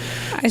that.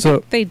 I So-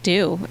 think they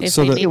do. If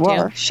so they the- need You to.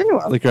 are. Sure you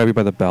are. They grab you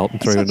by the belt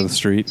and throw you into the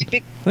street.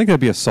 I think that'd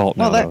be assault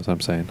now, Well, though, is what I'm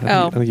saying.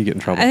 Oh. I think you get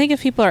in trouble. I think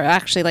if people are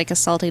actually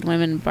assaulting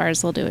women in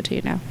bars, they'll do it to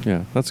you now.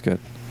 Yeah, that's good.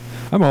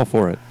 I'm all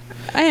for it.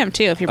 I am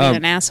too. If you're being Um,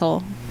 an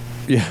asshole,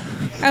 Yeah.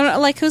 I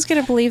don't know, who's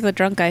gonna believe the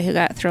drunk guy who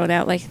got thrown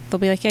out? They'll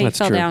be like, "Yeah, you That's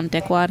fell true. down,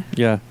 dickwad."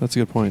 Yeah, that's a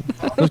good point.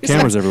 There's At least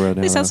cameras that's- everywhere At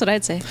now. least that's though. what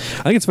I'd say.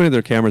 I think it's funny there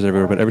are cameras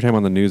everywhere, but every time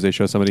on the news they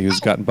show somebody who's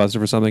gotten busted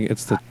for something,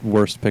 it's the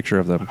worst picture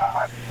of them.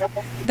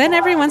 Then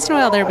every once in a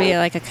while there'll be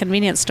a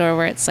convenience store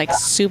where it's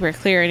super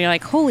clear, and you're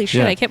like, "Holy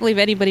shit! Yeah. I can't believe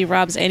anybody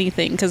robs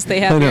anything because they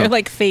I have know.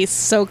 your face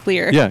so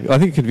clear." Yeah, I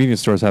think convenience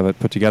stores have it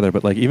put together,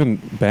 but even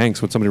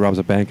banks, when somebody robs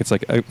a bank, it's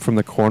from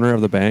the corner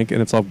of the bank,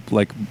 and it's all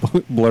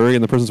blurry,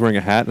 and the person's wearing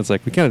a hat, and it's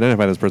we can't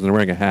identify this person; they're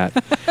wearing a hat,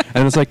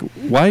 and it's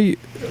why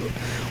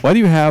do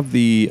you have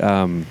the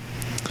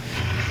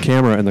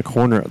camera in the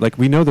corner?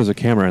 We know there's a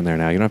camera in there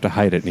now. You don't have to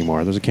hide it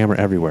anymore. There's a camera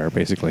everywhere,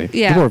 basically.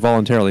 Yeah. People are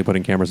voluntarily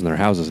putting cameras in their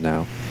houses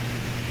now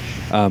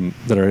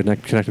that are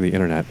connected to the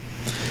internet.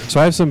 So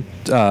I have some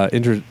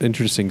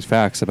interesting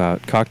facts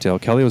about Cocktail.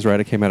 Kelly was right;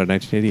 it came out in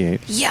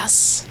 1988.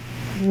 Yes.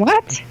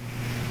 What?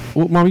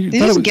 Well, Mom, you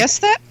Did you just guess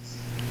that?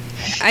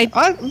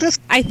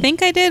 I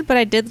think I did, but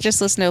I did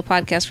just listen to a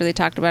podcast where they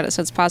talked about it,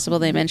 so it's possible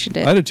they mentioned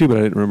it. I did too, but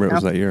I didn't remember it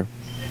was that year.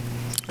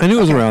 I knew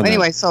it was around.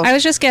 Anyway, then. so I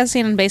was just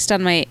guessing based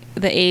on the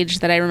age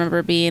that I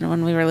remember being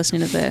when we were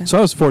listening to the. So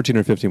I was 14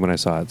 or 15 when I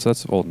saw it, so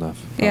that's old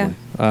enough. Yeah.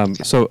 Probably.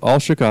 So All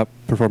Shook Up,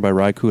 performed by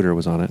Ry Cooder,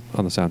 was on it,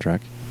 on the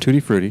soundtrack. Tutti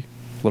Frutti,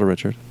 Little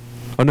Richard.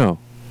 Oh, no.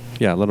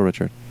 Yeah, Little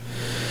Richard.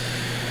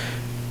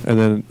 And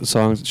then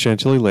songs,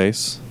 Chantilly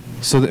Lace.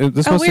 So this Oh,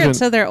 must have weird. been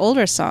So they're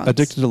older songs.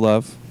 Addicted to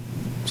Love.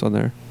 It's on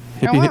there.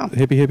 Oh, Hippie, wow.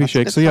 hippie, hippie That's a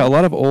shake. good So yeah, a song.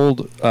 lot of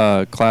old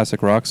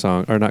classic rock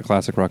song, or not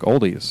classic rock,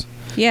 oldies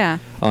Yeah.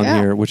 on Yeah.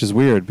 here, which is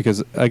weird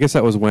because I guess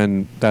that was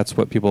when that's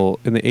what people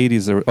in the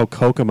 80s.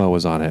 Kokomo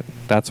was on it.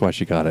 That's why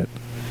she got it.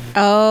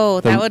 Oh,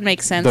 The- that would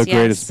make sense. The yes.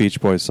 greatest Beach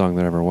Boys song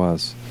there ever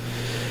was,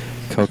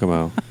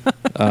 Kokomo.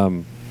 I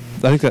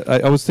think that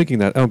I was thinking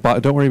that.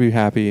 Don't Worry, Be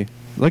Happy.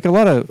 Like a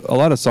lot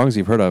of songs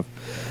you've heard of,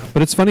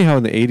 but it's funny how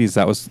in the 80s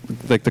that was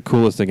like the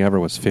coolest thing ever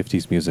was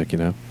 50s music. You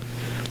know,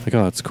 like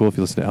oh, it's cool if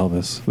you listen to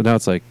Elvis, but now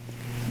it's like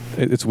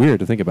it's weird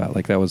to think about.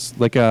 Like that was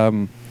like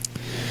the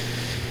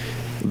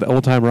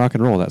old time rock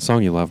and roll. That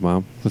song you love,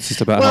 Mom. It's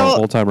just about how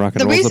old time rock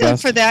and the roll is the reason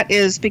best. for that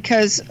is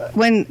because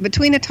when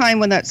between the time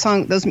when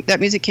that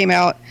music came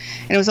out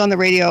and it was on the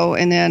radio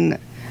and then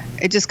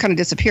it just kind of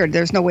disappeared.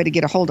 There's no way to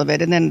get a hold of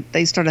it, and then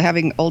they started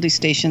having oldie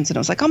stations, and it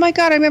was like, oh my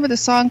God, I remember this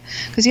song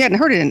because you hadn't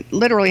heard it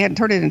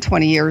in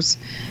 20 years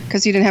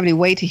because you didn't have any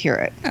way to hear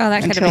it. Oh, that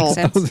kind of until- makes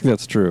I sense. don't think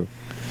that's true.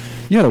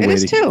 You had a It way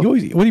is to. too.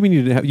 What do you mean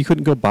you didn't have? You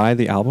couldn't go buy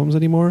the albums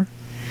anymore?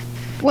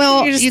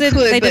 Well, You just you didn't,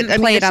 could, they but didn't I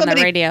mean, play if it on the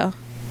somebody- radio.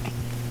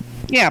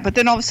 Yeah, but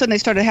then all of a sudden they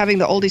started having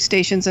the oldie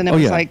stations, and it Oh,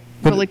 was yeah. like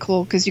But- really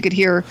cool because you could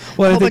hear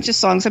Well, I a whole think- bunch of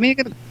songs. I mean, you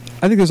could.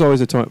 I think there's always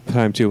a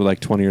time too,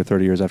 like 20 or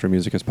 30 years after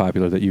music is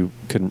popular, that you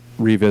can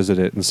revisit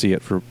it and see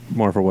it for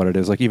what it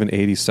is. Like even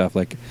 80s stuff.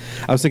 Like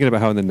I was thinking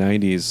about how in the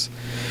 90s,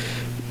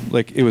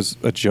 like it was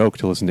a joke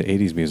to listen to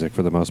 80s music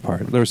for the most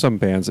part. There were some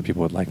bands that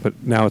people would like, but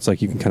now it's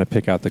like you can kind of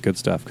pick out the good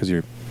stuff because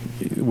you're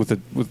with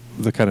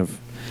the kind of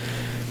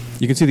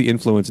you can see the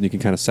influence and you can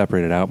kind of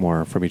separate it out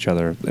more from each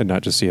other and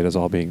not just see it as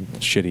all being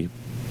shitty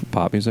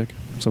pop music.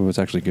 Some of it's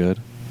actually good.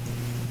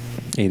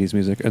 80s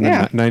music and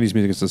Yeah. then 90s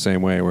music is the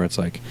same way where it's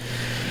like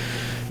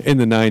in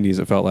the 90s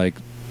it felt like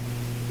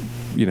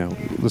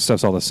the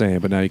stuff's all the same,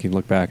 but now you can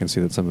look back and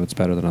see that some of it's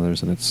better than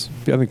others, and I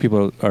think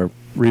people are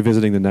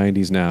revisiting the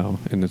 90s now,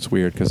 and it's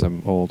weird because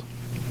I'm old.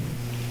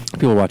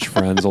 People watch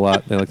Friends a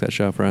lot. They like that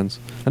show, Friends.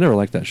 I never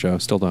liked that show,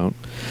 still don't.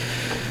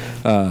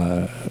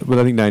 But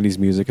I think 90s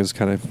music is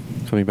kind of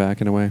coming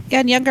back in a way. Yeah,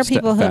 and younger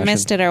people who fashion.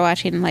 missed it are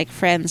watching like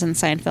Friends and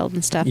Seinfeld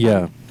and stuff.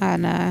 Yeah.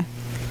 On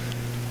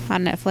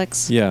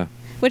Netflix. Yeah.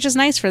 Which is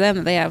nice for them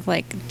that they have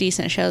like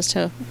decent shows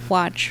to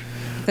watch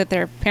that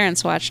their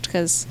parents watched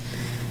because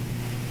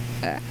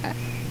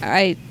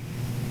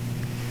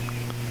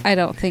I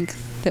don't think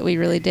that we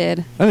really did.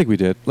 I think we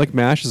did. Like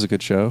MASH is a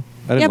good show.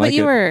 I didn't Yeah, but like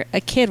you it. were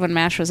a kid when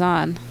MASH was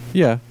on.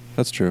 Yeah,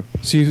 that's true.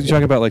 So you're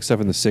talking about like stuff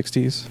in the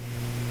 60s?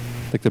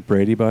 Like the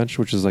Brady Bunch,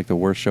 which is like the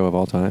worst show of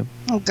all time?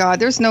 Oh God,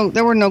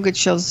 there were no good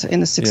shows in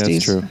the 60s. Yeah,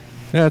 that's true.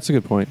 Yeah, that's a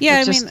good point. Yeah,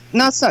 It's I just- mean,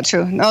 no, it's not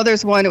true. No,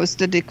 there's one. It was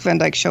the Dick Van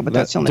Dyke Show, but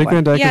that's the only Dick one.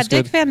 Van Dyke yeah, is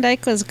Dick good. Van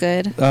Dyke was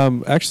good.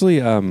 Actually,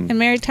 And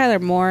Mary Tyler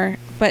Moore,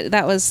 but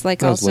that was like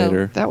that was also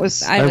later. That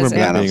was. I was- remember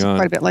yeah, it that being was on.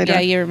 quite a bit later. Yeah,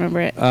 you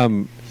remember it.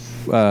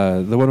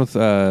 The one with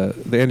the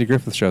Andy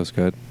Griffith show is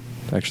good,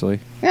 actually.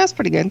 Yeah, it's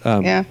pretty good.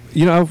 Yeah.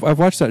 You know, I've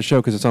watched that show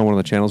because it's on one of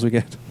the channels we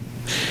get,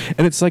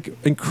 and it's like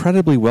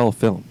incredibly well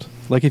filmed.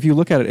 Like if you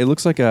look at it, it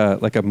looks like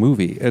a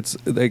movie. It's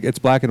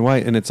black and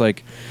white, and it's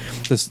like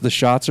the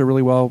shots are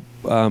really well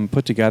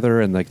put together,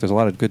 and like there's a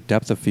lot of good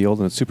depth of field,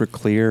 and it's super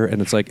clear,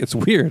 and it's like it's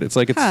weird. It's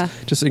like it's Huh.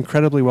 just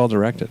incredibly well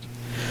directed.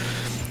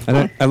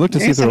 And I looked to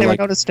see if Yes, I there were never like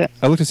noticed it.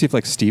 I looked to see if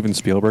like Steven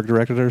Spielberg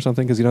directed it or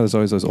something, because there's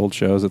always those old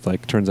shows that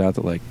like turns out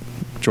that like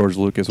George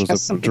Lucas was Has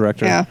the some-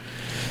 director. yeah.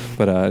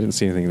 But I didn't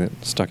see anything that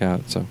stuck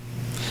out. So.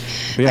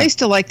 But yeah. I used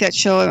to like that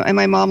show, and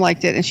my mom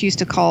liked it, and she used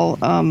to call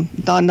Don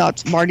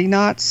Knotts Marty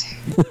Knotts.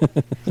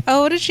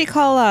 Oh, what did she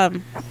call?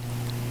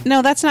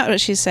 No, that's not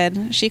what she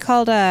said. She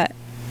called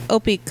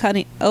Opie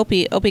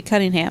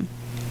Cunningham.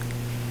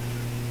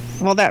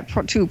 Well, that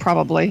too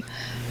probably,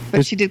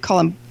 but she did call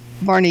him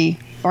Barney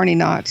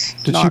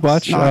Knotts. Did Knotts, she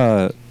watch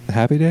Knotts.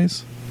 Happy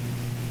Days?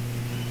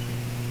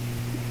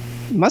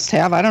 Must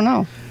have. I don't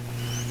know.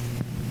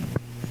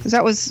 Because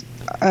that was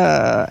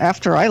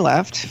after I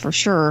left, for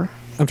sure.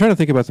 I'm trying to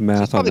think about the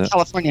math on Probably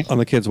California.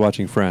 the kids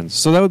watching Friends.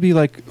 So that would be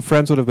like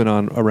Friends would have been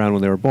on around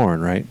when they were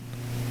born, right?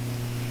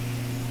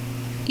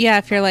 Yeah,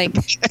 if you're like,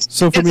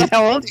 So for me, That's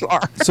how old you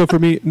are. no,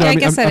 Yeah, I I mean,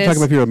 guess I'm that talking is.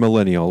 about if you're a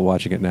millennial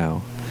watching it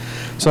now.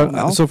 So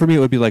no. so for me, it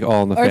would be like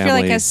All in the or if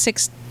Family. you're like if So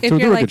you're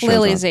there were like good shows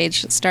Lily's on.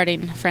 age,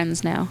 starting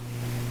Friends now.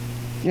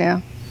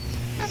 Yeah.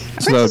 So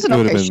Friends that is an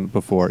would have okay been show.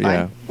 before. Fine.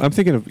 Yeah, I'm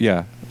thinking of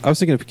I was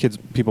thinking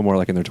of people more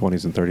like in their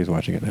 20s and 30s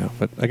watching it now.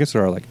 But I guess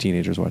there are like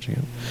teenagers watching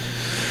it.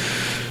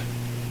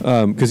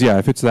 Because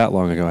if it's that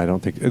long ago, I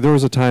don't think there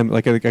was a time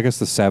like I guess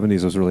the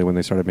 70s was really when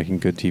they started making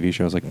good TV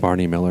shows like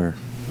Barney Miller.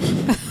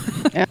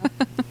 Yeah.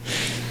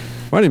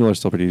 Barney Miller's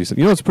still pretty decent.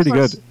 You know what's pretty Of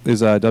course. good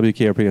is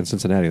WKRP in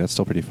Cincinnati. That's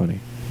still pretty funny.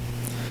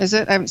 Is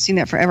it? I haven't seen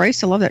that forever. I used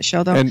to love that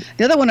show, though. And-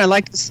 The other one I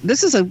liked,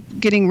 this is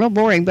getting real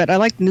boring, but I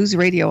liked News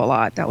Radio a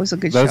lot. That was a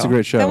good show. That was a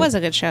great show. That was a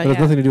good show, It has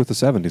yeah. nothing to do with the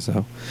 70s,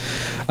 though.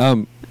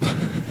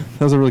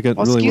 That was a really good,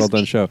 Oh, really well excuse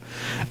done me.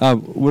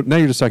 show. Now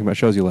you're just talking about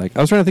shows you like.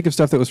 I was trying to think of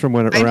stuff that was from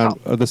when I around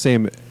know. the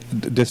same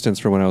distance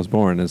from when I was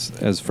born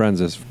as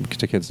Friends as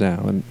to kids now.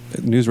 And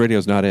News Radio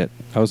is not it.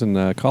 I was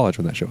in college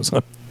when that show was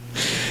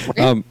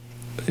on.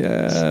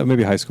 Yeah,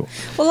 maybe high school.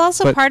 Well,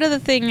 also But- part of the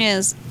thing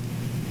is,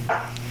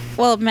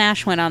 well,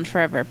 MASH went on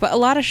forever, but a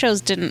lot of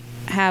shows didn't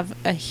have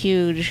a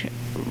huge,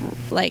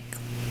 like,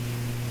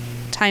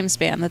 time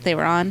span that they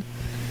were on.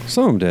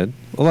 Some of them did.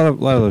 A lot of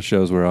those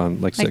shows were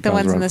on like Like sitcoms the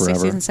ones were in on the forever.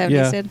 60s and 70s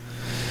yeah. did.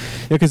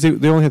 Yeah, because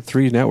they only had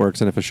 3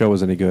 networks, and if a show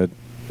was any good,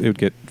 it would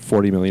get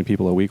 40 million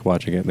people a week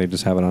watching it, and they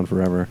just have it on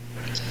forever.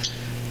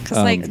 Because,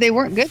 like, They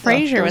weren't good, though.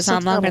 They Frasier were was so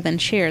on longer terrible. than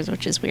Cheers,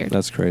 which is weird.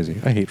 That's crazy.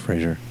 I hate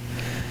Frasier.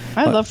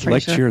 I love Frasier.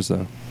 Like Cheers,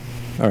 though.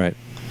 All right.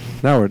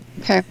 Now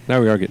Okay. we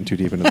are getting too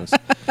deep into this.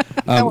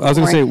 I Now was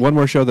going to say we're- one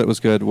more show that was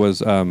good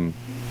was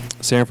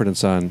Sanford and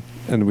Son,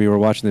 and we were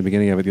watching the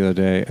beginning of it the other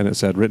day, and it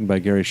said written by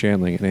Gary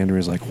Shandling, and Andrew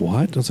was like,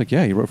 "What?" And I was like,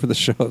 "Yeah, he wrote for the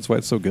show. That's why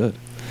it's so good."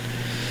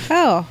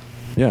 Oh.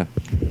 Yeah,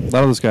 a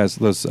lot of those guys,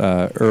 those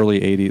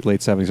early '80s,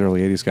 late '70s,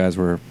 early '80s guys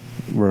were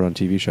on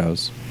TV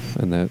shows,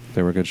 and that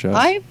they were good shows.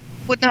 I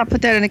would not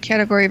put that in a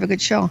category of a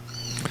good show.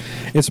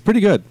 It's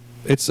pretty good.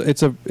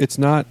 It's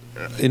not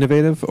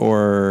innovative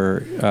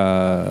or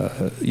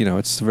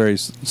it's very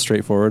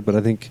straightforward, but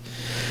I think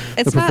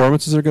It's the not-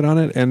 performances are good on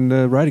it, and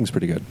the writing's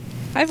pretty good.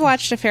 I've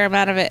watched a fair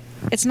amount of it.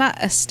 It's not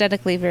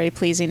aesthetically very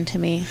pleasing to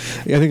me.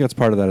 Yeah, I think that's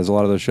part of that. Is a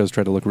lot of those shows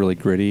try to look really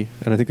gritty,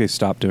 and I think they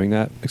stopped doing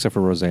that, except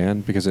for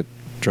Roseanne, because it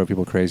drove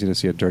people crazy to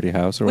see a dirty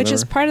house or Which whatever.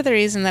 is part of the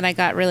reason that I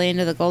got really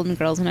into the Golden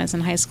Girls when I was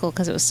in high school,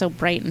 because it was so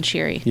bright and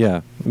cheery.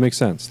 Yeah, it makes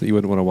sense that you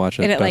wouldn't want to watch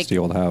a And it, dusty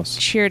like, old house.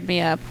 Cheered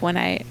me up when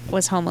I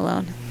was home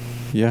alone.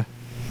 Yeah,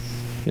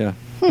 yeah,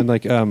 and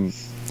like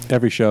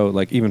every show,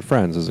 like even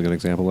Friends is a good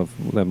example of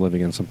them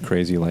living in some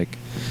crazy like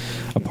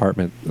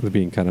apartment,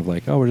 being kind of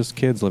like, oh, we're just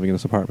kids living in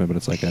this apartment, but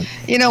it's like a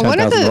One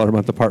of $10,000 a the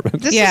month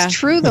apartment. this Yeah. is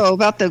true though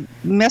about the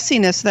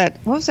messiness that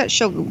what was that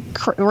show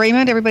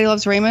Raymond? Everybody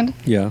Loves Raymond.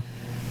 Yeah,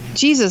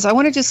 Jesus, I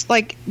want to just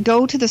like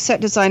go to the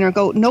set designer and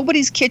go,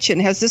 nobody's kitchen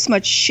has this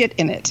much shit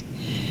in it.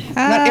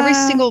 Not every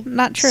single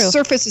Not true.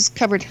 surface is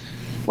covered.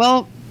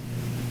 Well,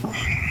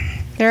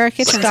 There are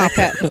kitchens Stop like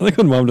that. I like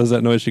when Mom does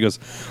that noise. She goes,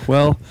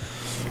 "Well,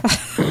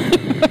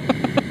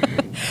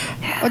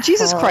 oh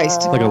Jesus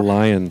Christ. like a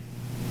lion."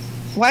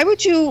 Why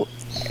would you,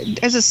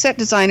 as a set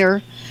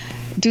designer,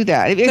 do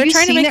that? Have They're you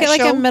trying to seen make that it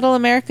like show? a middle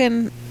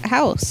American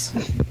house.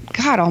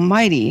 God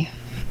almighty.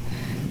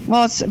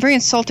 Well, it's very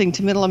insulting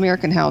to middle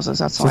American houses.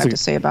 That's all I have to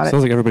say about it.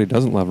 Sounds like everybody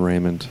doesn't love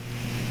Raymond.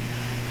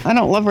 I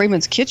don't love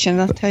Raymond's Kitchen,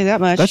 I'll tell you that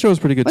much. That show was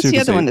pretty good What's too. the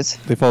 'cause other they, one that's...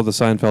 they followed the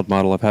Seinfeld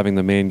model of having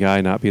the main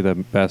guy not be the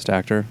best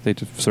actor. They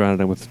just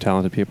surrounded him with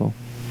talented people,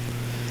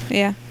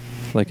 Yeah.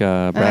 like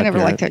Brad I never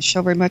Garrett. liked that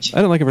show very much. I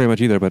didn't like it very much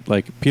either, but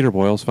like Peter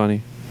Boyle's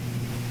funny.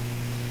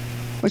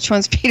 Which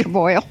one's Peter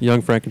Boyle?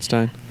 Young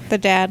Frankenstein. The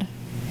dad.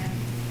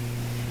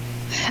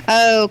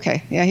 Oh,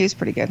 okay. Yeah, he was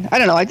pretty good. I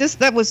don't know.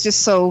 That was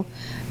just so...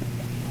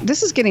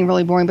 This is getting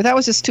really boring, but that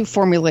was just too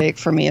formulaic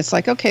for me. It's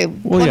like, okay,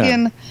 Well,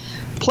 yeah.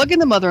 plug in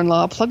the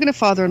mother-in-law, plug in a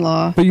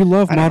father-in-law. But you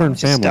love I don't know, Modern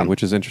it's just Family, dumb.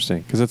 which is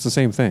interesting because it's the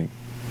same thing.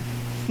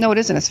 No, it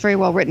isn't. It's very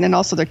well written, and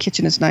also their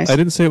kitchen is nice. I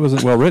didn't say it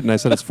wasn't well written. I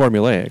said it's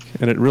formulaic,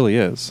 and it really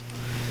is.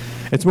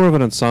 It's more of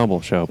an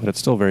ensemble show, but it's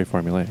still very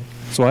formulaic.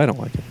 That's why I don't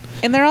like it.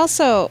 And they're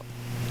also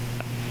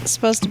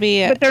supposed to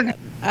be... But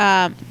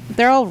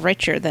they're all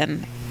richer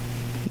than...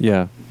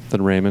 Yeah,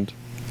 than Raymond.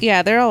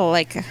 Yeah, they're all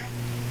like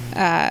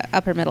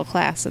upper middle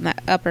class and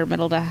that upper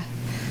middle to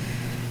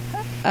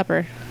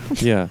upper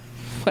Yeah.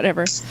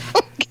 whatever.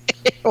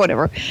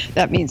 Whatever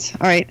that means.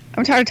 All right.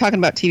 I'm tired of talking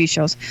about TV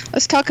shows.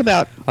 Let's talk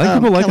about. I think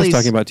people like us Kelly's-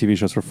 talking about TV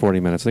shows for 40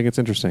 minutes. I think it's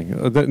interesting.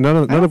 None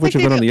don't of which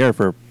have think been on they the air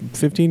for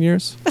 15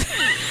 years.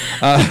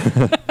 At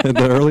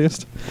the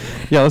earliest.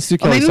 Yeah, let's do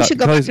Well, maybe Kelly's. we should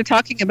go back to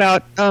talking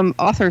about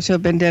authors who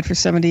have been dead for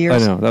 70 I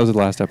years. know. That was the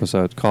last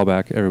episode. Call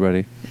back,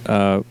 everybody.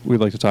 We'd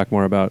like to talk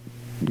more about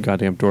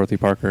goddamn Dorothy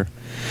Parker.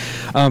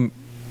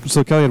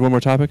 So Kelly had one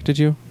more topic, did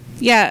you?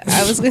 Yeah,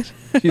 I was gonna,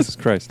 Jesus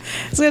Christ.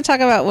 I was going to talk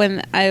about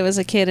when I was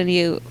a kid and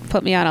you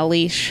put me on a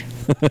leash.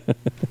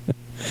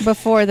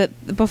 Before they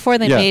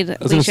made I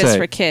was gonna leashes say,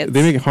 for kids.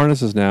 They make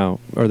harnesses now,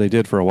 or they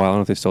did for a while. I don't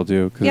know if they still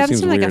do. Cause yeah, it this seems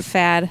seemed like weird. a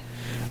fad.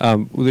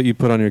 That you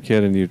put on your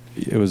kid, and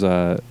it was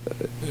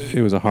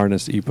a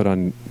harness that you put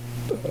on,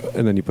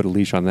 and then you put a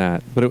leash on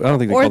that. But I don't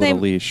think they Or called it they- a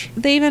leash.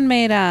 They even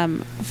made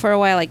for a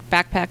while like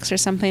backpacks or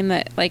something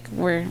that like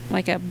were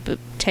like a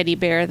teddy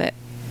bear that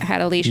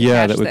had a leash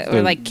attached that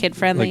were like kid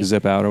friendly. like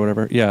zip out or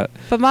whatever. Yeah,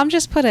 But Mom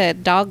just put a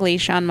dog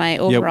leash on my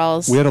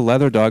overalls. Yeah, we had a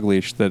leather dog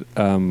leash that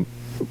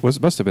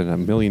must have been a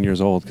million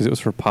years old because it was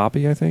for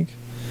Poppy, I think.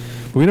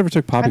 But we never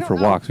took Poppy don't for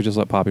know. walks. We just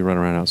let Poppy run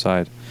around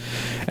outside.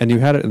 And you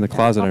had it in the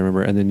closet, I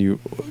remember. And then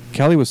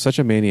Kelly was such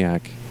a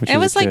maniac. When she It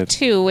was was a like kid.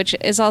 2, which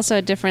is also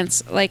a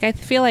difference. Like, I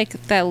feel like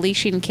that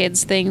leashing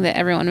kids thing that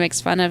everyone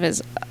makes fun of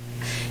is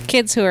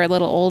kids who are a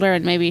little older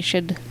and maybe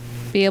should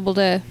be able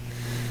to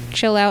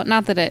chill out.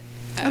 Not that it.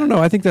 I don't know.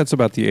 I think that's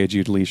about the age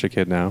you'd leash a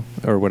kid now,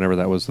 or whenever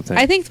that was the thing.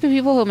 I think the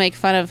people who make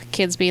fun of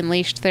kids being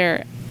leashed,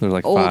 they're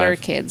Like older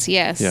 5. kids.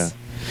 Yes. Yeah.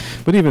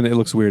 But even it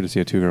looks weird to see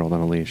a 2-year-old on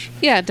a leash.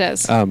 Yeah, it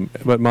does.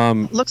 But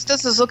Mom,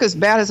 Doesn't look as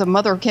bad as a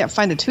mother who can't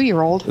find a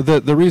 2-year-old.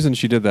 the reason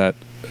she did that,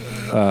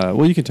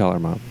 well, you can tell her,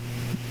 Mom.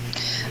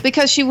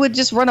 Because she would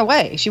just run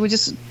away. She would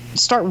just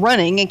start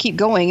running and keep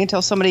going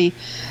until somebody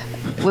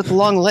with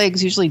long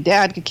legs, usually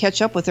Dad, could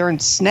catch up with her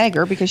and snag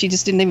her because she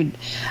just didn't even.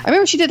 I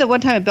remember she did that one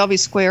time at Bellevue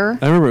Square.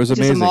 I remember it was which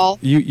is a amazing. mall.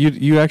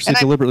 You actually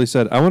deliberately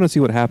said, "I want to see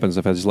what happens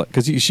if I just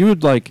because she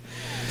would like."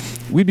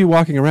 We'd be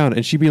walking around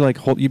and she'd be like,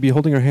 you'd be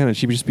holding her hand and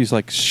she'd just be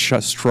like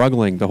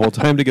struggling the whole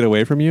time to get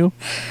away from you,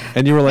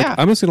 and you were like, Yeah.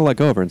 "I'm just gonna let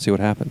go of her and see what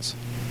happens."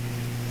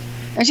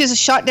 And she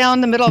just shot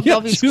down the middle of Yeah,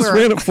 Bellevue she just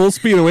Square. ran at full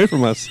speed away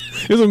from us.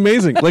 It was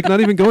amazing, like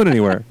not even going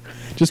anywhere,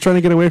 just trying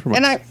to get away from us.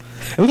 And It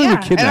looked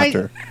like we kidnapped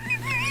her.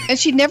 And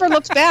she never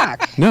looked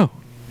back. No,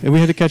 and we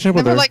had to catch up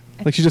with Never her.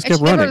 Like she just and kept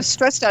she running. never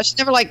stressed out. She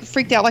never like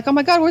freaked out. Like, oh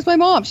my God, where's my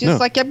mom? She No. just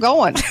like kept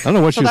going. I don't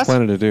know what So she was that's-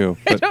 planning to do,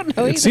 but don't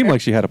know it seemed either.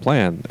 like she had a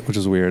plan, which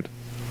is weird.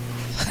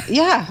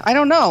 Yeah, I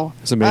don't know.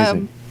 It's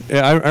amazing.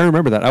 Yeah, I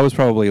remember that. I was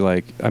probably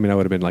like, I mean, I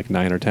would have been like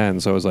 9 or 10,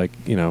 so I was like,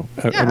 I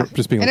remember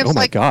just being And like, it oh was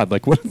my like- God,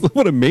 like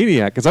what a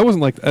maniac. Because I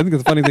wasn't like, I think the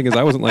funny thing is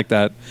I wasn't like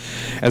that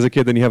as a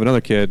kid. Then you have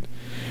another kid,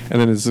 and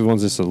then this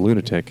one's just a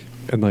lunatic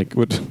and like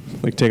would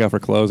like take off her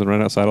clothes and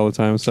run outside all the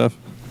time and stuff.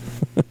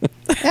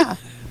 Yeah.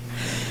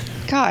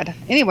 God.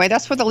 Anyway,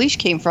 that's where the leash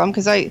came from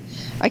because I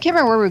can't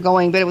remember where we were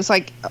going, but it was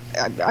like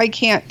I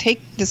can't take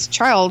this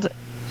child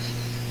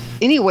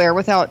anywhere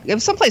without. It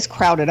was someplace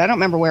crowded. I don't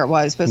remember where it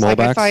was, but it's like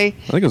Mulebacks? if I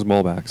think it was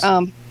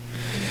Mulebacks.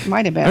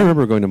 might have been. I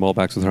remember going to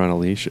Mulebacks with her on a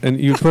leash, and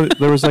you put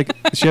there was like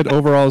she had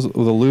overalls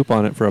with a loop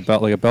on it for a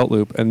belt, like a belt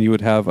loop, and you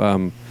would have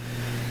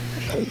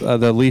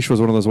the leash was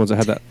one of those ones that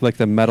had that like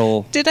the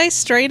metal. Did I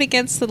strain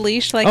against the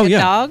leash like Oh a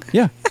yeah, dog?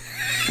 yeah.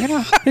 Yeah.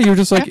 Yeah, you were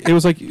just like it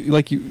was like you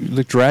like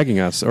dragging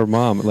us or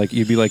Mom, like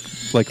you'd be like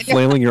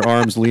flailing your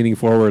arms, leaning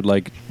forward,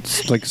 like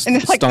And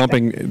it's like-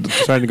 stomping,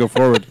 trying to go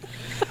forward.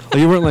 Like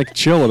you weren't like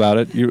chill about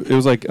it. It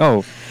was like,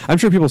 oh, I'm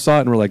sure people saw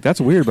it and were like, that's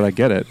weird, but I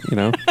get it,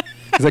 because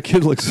that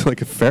kid looks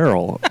like a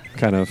feral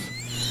kind of.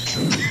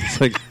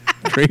 It's like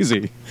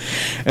crazy,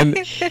 and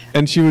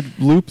she would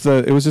loop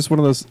the. It was just one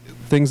of those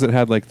things that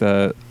had like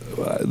the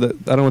I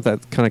don't know what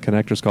that kind of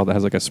connector's called. That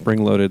has like a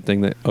spring-loaded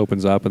thing that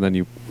opens up, and then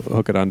you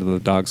hook it onto the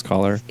dog's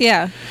collar.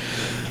 Yeah.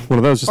 One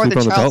of those, just Or loop the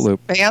on the belt child's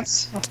loop.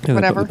 pants, Yeah,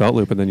 whatever. the belt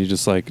loop, and then you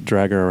just like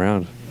drag her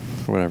around,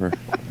 or whatever.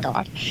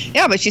 God.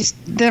 Yeah, but she's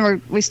never.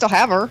 We still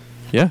have her.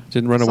 Yeah,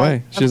 didn't run So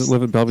away. She doesn't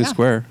live at Bellevue yeah.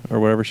 Square or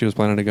wherever she was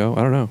planning to go.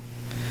 I don't know.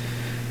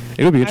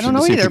 It would be I interesting don't to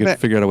know see if either, we could but-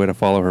 figure out a way to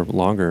follow her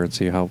longer and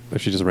see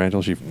if she just ran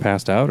till she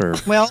passed out or.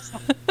 Well,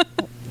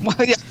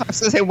 yeah, I was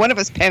going to say one of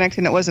us panicked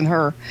and it wasn't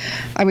her.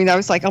 I mean, I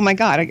was like, oh my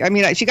God. I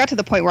mean, she got to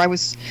the point where I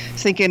was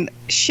thinking,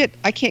 shit,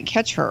 I can't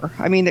catch her.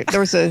 I mean, there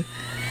was a,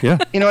 Yeah.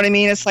 you know what I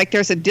mean? It's like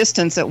there's a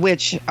distance at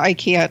which I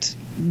can't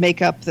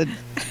make up the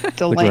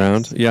The length.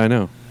 ground. Yeah, I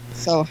know.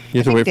 So You I have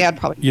to think wait. Dad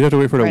probably. You'd have to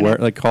wait for her to ran wear,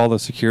 it. like call the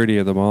security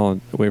at the mall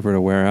and wait for her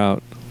to wear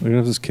out. We're gonna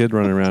have this kid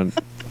running around.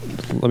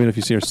 Let me know if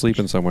you see her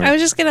sleeping somewhere. I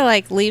was just gonna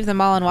like leave the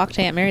mall and walk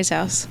to Aunt Mary's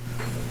house.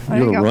 There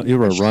you you go.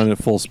 were run at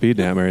full speed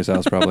to Aunt Mary's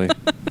house probably.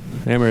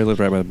 Aunt Mary lived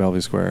right by the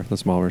Bellevue Square,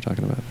 this mall we were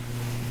talking about.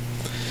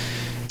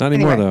 Not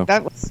anymore Anyway, though.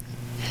 that was.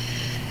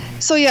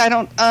 So yeah, I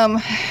don't.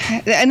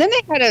 And then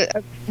they had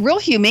a real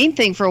humane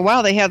thing for a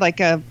while. They had like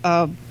a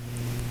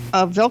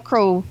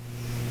Velcro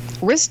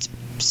wrist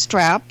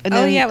strap. And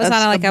Oh then yeah, it was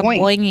on like a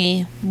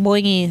boing.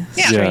 boingy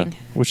Yeah. string.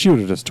 Which she would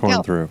have just torn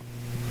Yeah. through.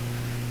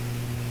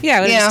 Yeah, I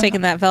would have Yeah. just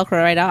taken that Velcro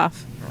right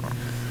off.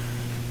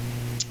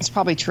 It's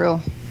probably true.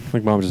 I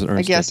think Mom just earned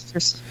I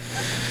guess.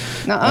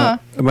 Nuh-uh.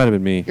 it might have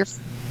been me.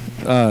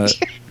 You're,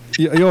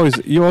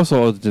 You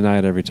also deny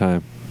it every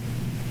time.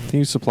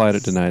 You supplied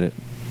it, denied it.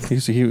 He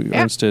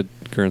Ernsted,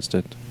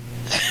 Gernsted.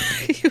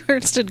 You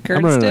Ernsted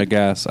I'm running out of Gernsted.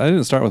 gas. I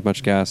didn't start with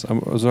much gas. I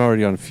was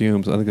already on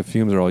fumes. I think the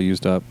fumes are all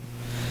used up.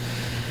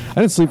 I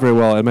didn't sleep very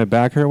well, and my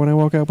back hurt when I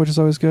woke up, which is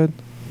always good.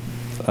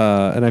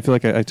 And I feel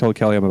like I told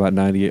Kelly I'm about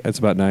 98. It's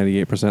about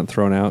 98%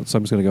 thrown out. So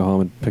I'm just gonna go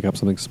home and pick up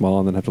something small,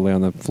 and then have to lay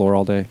on the floor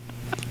all day.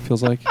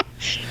 Feels like.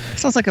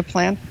 sounds like a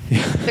plan.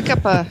 Pick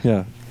up a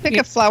Yeah. pick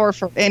a flower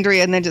for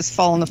Andrea and then just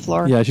fall on the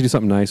floor. Yeah. I should do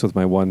something nice with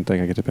my one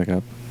thing I get to pick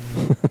up.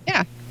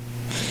 Yeah.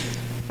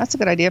 That's a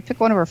good idea. Pick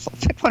one of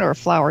her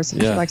flowers.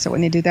 If Yeah. She likes it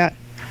when you do that.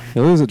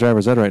 Lily's at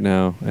driver's ed right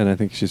now, and I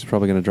think she's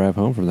probably gonna drive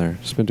home from there.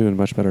 She's been doing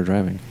much better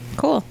driving.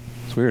 Cool.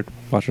 It's weird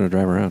watching her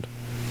drive around.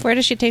 Where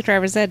does she take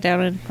driver's ed?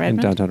 Down in Redmond?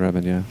 In downtown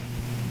Redmond, yeah.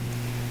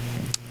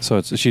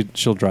 So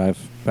she'll drive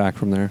back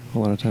from there a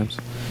lot of times.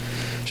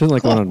 She doesn't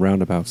like Cool. going on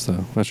roundabouts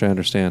though, which I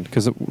understand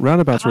because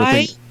roundabouts were a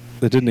thing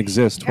that didn't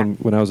exist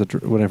when I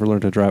ever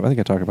learned to drive. I think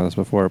I talked about this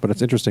before, but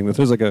it's interesting that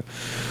there's like a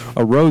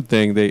road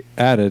thing they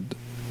added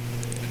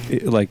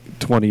like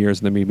 20 years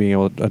into me being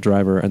able to a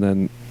driver, and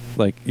then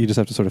like you just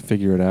have to sort of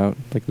figure it out.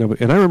 Like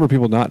nobody, and I remember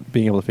people not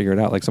being able to figure it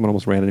out. Like someone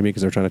almost ran into me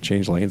because they were trying to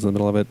change lanes in the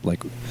middle of it.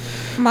 Like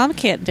Mom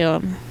can't do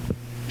them.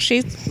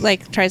 She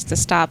like tries to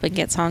stop and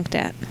gets honked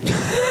at.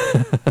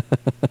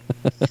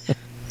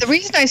 The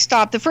reason I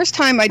stopped, the first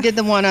time I did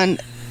the one on,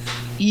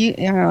 I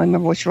don't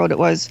remember which road it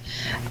was.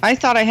 I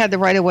thought I had the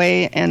right of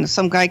way, and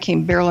some guy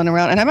came barreling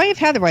around, and I might have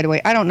had the right of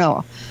way. I don't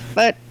know,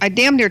 but I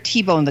damn near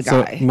T-boned the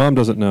guy. So Mom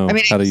doesn't know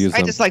how to use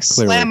them. I just like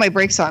clearly. slammed my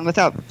brakes on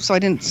so I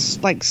didn't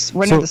like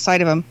run into the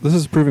side of him. This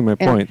is proving my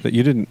point that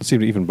you didn't seem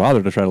to even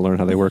bother to try to learn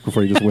how they work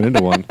before you just went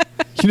into one.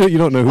 You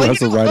don't know who has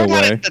the right of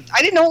way.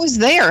 I didn't know it was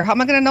there. How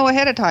am I going to know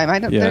ahead of time? I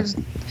don't. Yeah. There's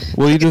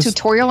Well, you a just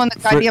tutorial on the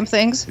goddamn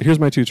things. Here's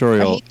my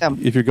tutorial. I hate them.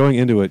 If you're going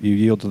into it, you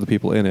yield to the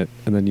people in it,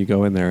 and then you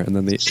go in there, and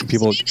then the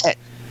people.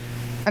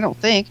 I don't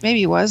think. Maybe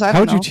he was. I How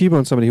don't would know. you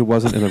T-bone somebody who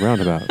wasn't in the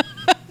roundabout?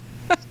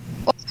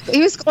 Well,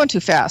 he was going too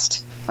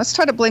fast. Let's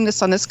try to blame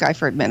this on this guy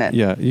for a minute.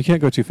 Yeah, you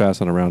can't go too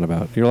fast on a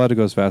roundabout. You're allowed to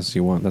go as fast as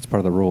you want. That's part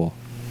of the rule.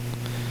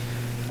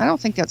 I don't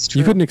think that's true.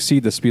 You couldn't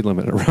exceed the speed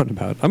limit in a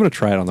roundabout. I'm going to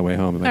try it on the way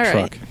home in my All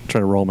truck. right. Try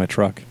to roll my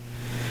truck.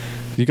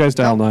 You guys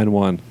dial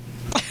 911.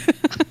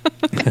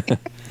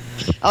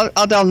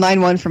 I'll dial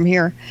 911 from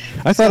here.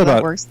 I See thought how that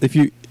about works. if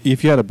you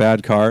had a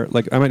bad car,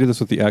 like I might do this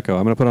with the Echo.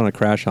 I'm going to put on a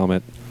crash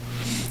helmet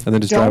and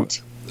then just Don't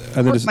drive. And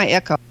then hurt just my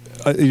Echo.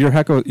 your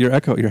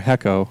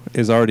Hecko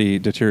is already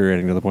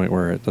deteriorating to the point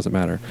where it doesn't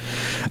matter.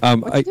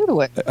 What'd you do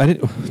to it? I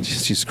didn't.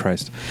 Jesus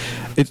Christ!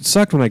 It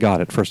sucked when I got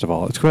it. First of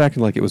all, it's quit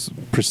acting like it was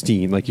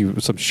pristine, like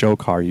some show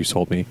car you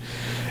sold me.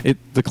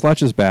 The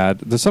clutch is bad.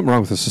 There's something wrong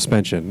with the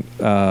suspension.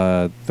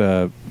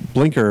 The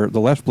blinker,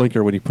 the left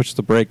blinker, when you push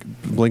the brake,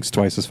 blinks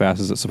twice as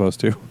fast as it's supposed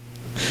to.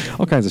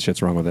 All kinds of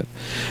shit's wrong with it.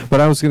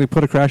 But I was going to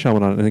put a crash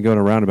helmet on it and then go in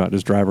a roundabout and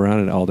just drive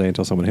around it all day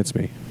until someone hits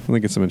me. And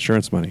then get some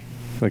insurance money.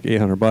 Like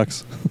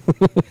 $800.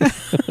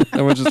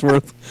 How much it's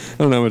worth?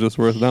 I don't know how much it's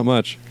worth. Not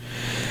much.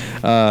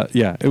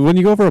 Yeah. When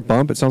you go over a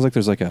bump, it sounds like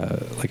there's like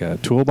a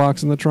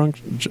toolbox in the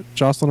trunk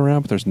jostling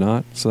around, but there's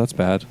not. So that's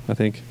bad, I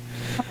think.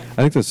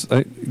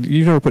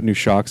 You've never put new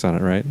shocks on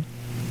it, right?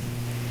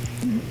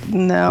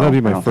 No. That'd be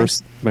I my don't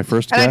first think so.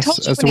 And I guess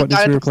told you as to when what you needs to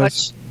got be it,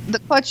 replaced. the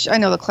clutch, I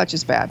know the clutch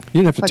is bad.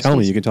 You didn't have to Clutch tell me.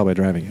 needs- You can tell by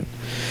driving it.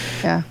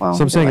 Yeah, well.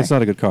 So I'm saying either it's way.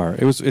 not a good car.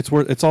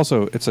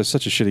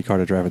 Such a shitty car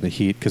to drive in the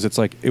heat because it's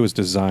like it was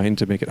designed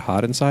to make it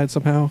hot inside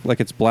somehow. Like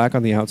it's black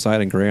on the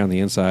outside and gray on the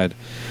inside.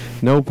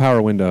 No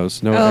power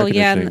windows. No air Oh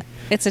yeah, conditioning.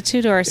 it's a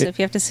two-door, so if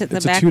you have to sit in the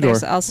it's a back, two-door.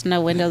 there's also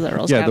no window that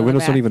rolls Yeah, down the on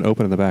windows don't back. even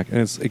open in the back, and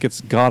it gets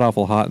god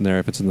awful hot in there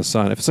if it's in the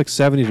sun. If it's like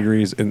 70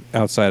 degrees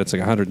outside, it's like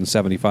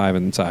 175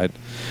 inside,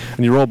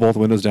 and you roll both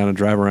windows down and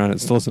drive around,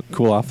 it still doesn't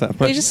cool off that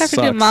much. You just have It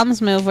to do sucks.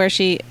 Mom's move where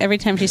every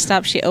time she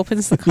stops, she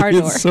opens the car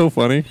door. It's so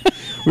funny.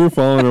 We were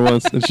following her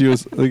once, and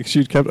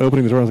she kept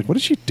opening the door. I was like, "What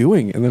is she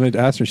doing?" And then I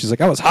asked her, she's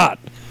like, "I was hot."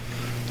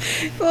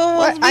 Well,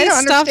 What? I we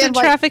don't stopped in understand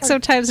why- traffic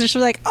sometimes, and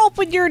she's like,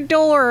 "Open your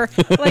door!"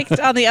 Like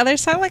on the other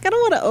side, I'm like, I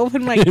don't want to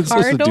open my You're car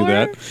supposed to door. do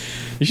that.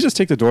 You should just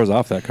take the doors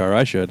off that car.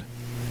 I should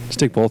just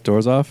take both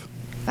doors off.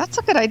 That's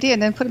a good idea,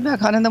 and then put it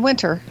back on in the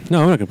winter.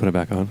 No, I'm not gonna put it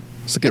back on.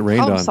 Let's get rained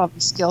Problem on. solving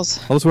skills.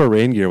 I'll just wear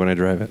rain gear when I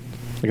drive it,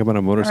 like I'm on a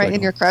All motorcycle. right,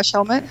 in your crash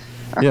helmet.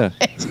 All Yeah.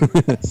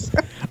 right.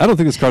 I don't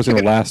think this car's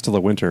gonna last till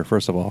the winter.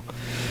 First of all,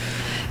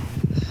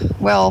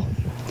 Well,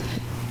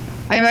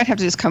 I might have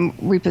to just come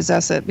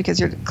repossess it because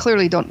you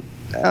clearly don't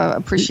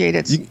appreciate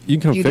its you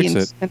can come beauty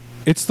fix and- it.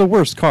 It's the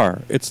worst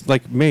car. It's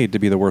like made to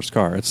be the worst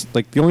car. It's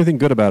like the only thing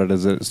good about it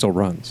is that it still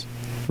runs.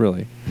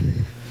 Really,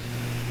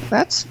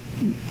 That's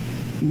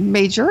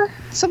major.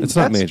 It's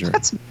not major.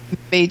 That's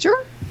major.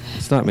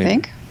 it's not I major.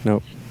 think.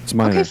 Nope, it's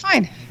minor. Okay,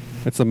 fine.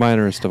 It's the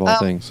minorest of all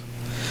things.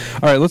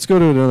 All right, let's go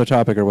to another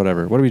topic or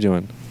whatever. What are we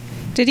doing?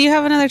 Did you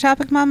have another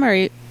topic, Mom?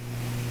 Or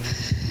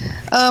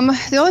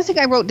The only thing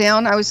I wrote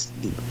down, I was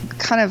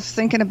kind of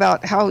thinking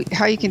about how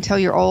you can tell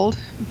you're old.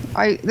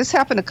 This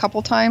happened a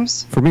couple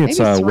times. For me, it's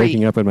maybe three.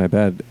 waking up in my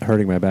bed,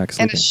 hurting my back,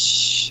 And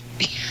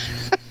sleeping.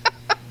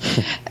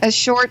 a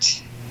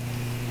short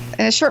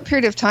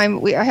period of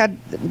time, I had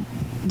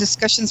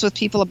discussions with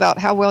people about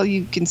how well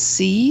you can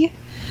see,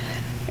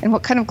 and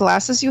what kind of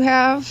glasses you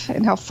have,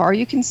 and how far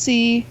you can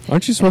see.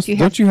 Aren't you supposed? you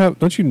Don't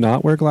you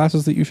not wear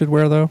glasses that you should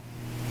wear though?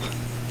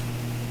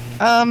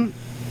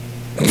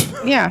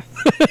 Yeah.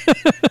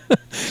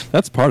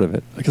 That's part of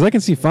it. Because I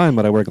can see fine,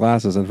 but I wear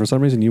glasses, and for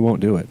some reason you won't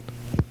do it.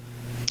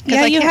 'Cause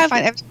yeah, I you can't have.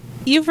 find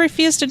You've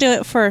refused to do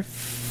it for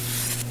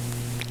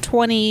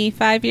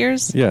 25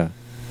 years. Yeah.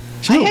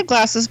 I had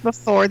glasses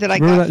before that I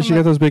Remember got that from she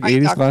got those big eye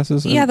 '80s doctor.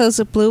 glasses? Yeah, those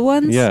blue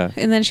ones. Yeah.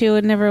 And then she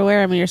would never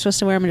wear them, and you're supposed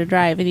to wear them to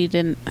drive, and you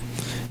didn't.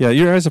 Yeah,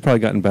 your eyes have probably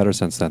gotten better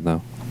since then,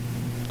 though.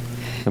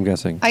 I'm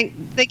guessing.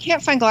 They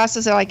can't find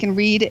glasses that I can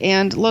read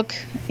and look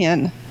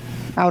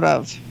out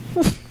of.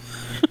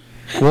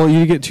 Well,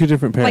 you get two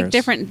different pairs. Like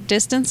different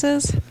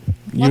distances.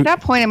 Well, at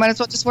that point, I might as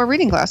well just wear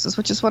reading glasses,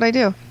 which is what I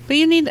do. But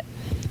you need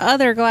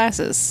other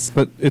glasses.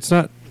 But it's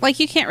not. Like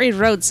you can't read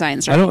road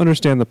signs, right? I don't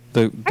understand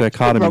the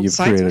dichotomy Road you've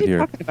signs, created what are you here.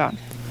 talking about?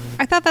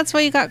 I thought that's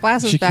why you got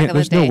glasses She back can't. in the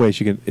There's day. no way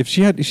she can. If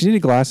she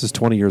needed glasses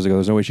 20 years ago,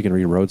 there's no way she can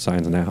read road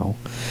signs now.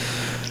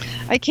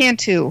 I can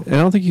too. And I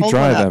don't think you Hold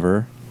one drive up.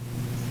 ever.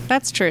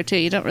 That's true too.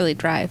 You don't really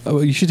drive. Oh,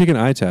 you should take an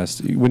eye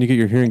test when you get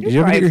your hearing. do Did you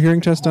ever get drive. your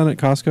hearing test done at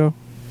Costco?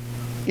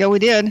 Yeah, we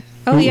did.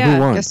 Oh Who yeah.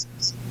 won? Yes.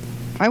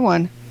 I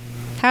won.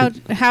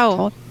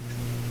 How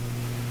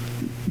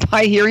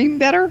By hearing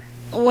better?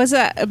 was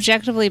that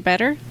objectively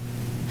better?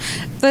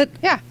 But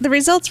Yeah. the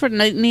results were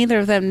neither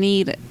of them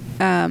need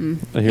A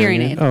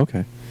hearing aid. Oh,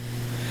 okay.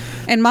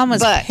 And Mom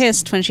was But-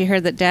 pissed when she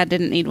heard that Dad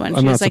didn't need one. She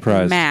I'm not was like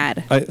surprised.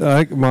 mad. I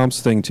like Mom's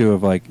thing too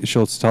of like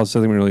she'll tell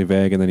something really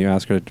vague and then you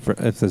ask her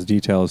if this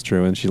detail is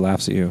true and she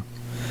laughs at you.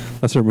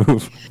 That's her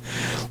move.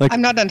 Like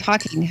I'm not done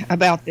talking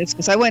about this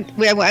because I went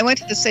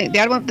to the same.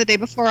 Dad went the day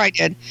before I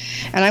did,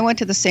 and I went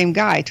to the same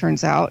guy.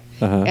 Turns out,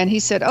 Uh-huh. and he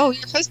said, "Oh,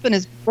 your husband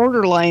is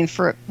borderline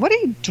for what are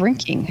you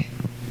drinking?"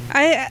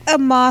 A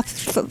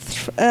moth.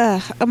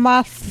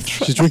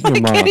 She's drinking a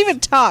I moth. can't even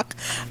talk.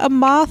 A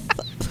moth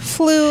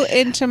flew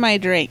into my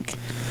drink.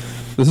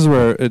 this is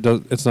where it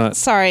does. It's not.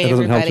 Sorry, It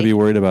doesn't help to everybody. be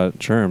worried about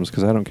germs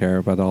because I don't care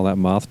about all that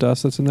moth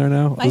dust that's in there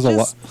now. I There's a lot,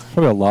 just-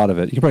 probably a lot of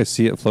it. You can probably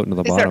see it floating to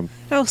the Is there- bottom.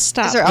 Oh,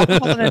 stop. Is there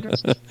alcohol in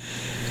it?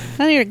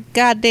 None of your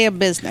goddamn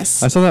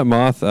business. I saw that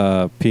moth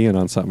peeing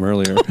on something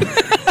earlier.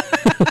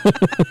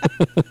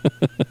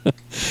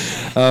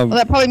 Well,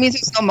 that probably means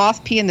there's no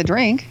moth pee in the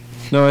drink.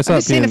 No, I saw I'm it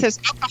just saying, peeing. if there's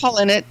alcohol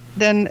in it,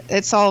 then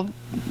it's all.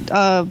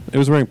 It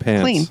was wearing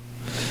pants.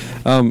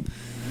 Clean.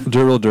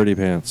 Real dirty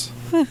pants.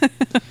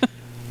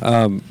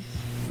 The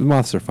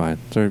moths are fine.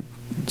 They're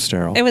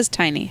sterile. It was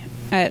tiny.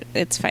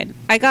 It's fine.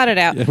 I got it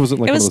out. It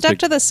wasn't like it one was of those stuck big-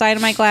 to the side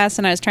of my glass,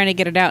 and I was trying to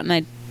get it out, and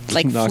I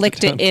Knocked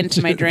flicked it down.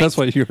 into my drink. That's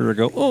why you heard her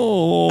go,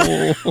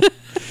 oh.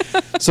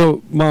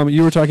 So, Mom,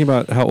 you were talking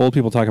about how old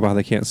people talk about how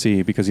they can't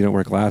see because you don't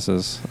wear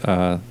glasses.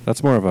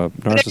 That's more of a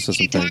But everybody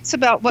narcissism thing. talks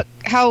about what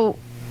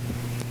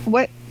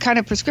kind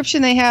of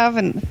prescription they have,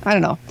 and I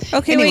don't know.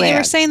 Okay, Anyway, wait. You I-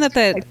 were saying that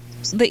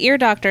the ear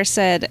doctor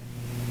said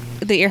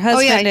that your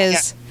husband yeah,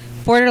 is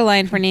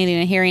borderline for needing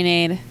a hearing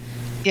aid,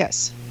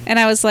 Yes. and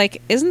I was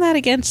like, "Isn't that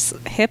against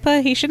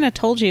HIPAA? He shouldn't have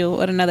told you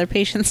what another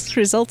patient's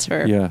results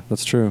were." Yeah,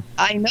 that's true.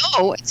 I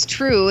know it's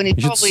true, and he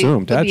You should probably sue him.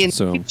 would Dad be should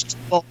sue him.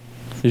 impeachable.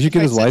 You should get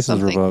I his said license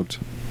something. revoked.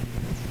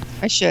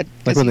 I should,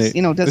 Like because when he's,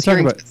 they, does they talk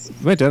hearing about, tests.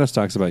 my dentist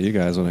talks about you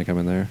guys when I come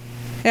in there,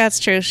 That's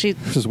true. She,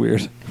 which is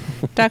weird.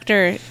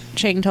 Dr.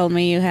 Chang told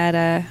me you had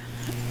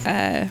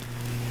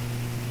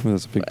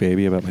There's a big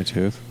baby about my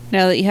tooth.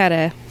 that you had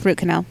a root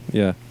canal.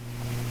 Yeah.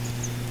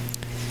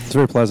 It's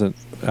very pleasant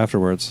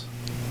afterwards.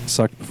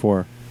 Sucked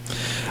before.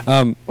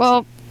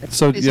 Well,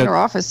 So he's in our yeah,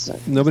 office.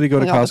 nobody go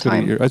to all the Costco.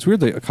 time. It's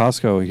weird that a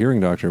Costco hearing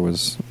doctor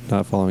was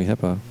not following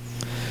HIPAA.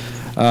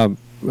 I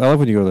love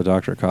when you go to the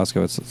doctor at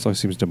Costco. It always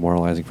seems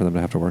demoralizing for them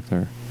to have to work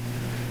there.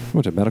 You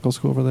went to medical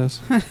school for this?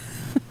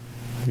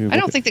 I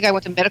don't think the guy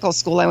went to medical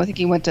school. I think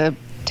he went to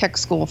tech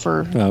school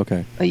for Oh,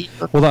 okay. a year.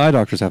 Well, the eye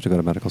doctors have to go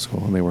to medical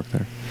school, and they work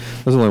there.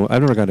 That's the only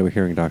I've never gone to a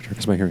hearing doctor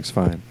because my hearing's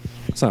fine.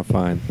 It's not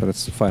fine, but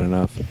it's fine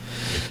enough.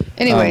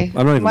 Anyway,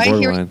 I'm not even my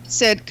borderline. hearing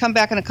said, "Come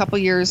back in a couple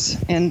years,"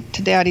 and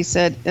to Dad he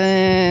said,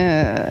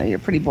 "You're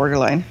pretty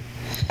borderline,"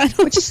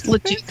 which is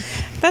legit.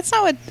 That's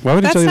not what. Why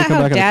would he that's tell you to not come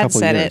how back in a Dad couple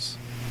said years?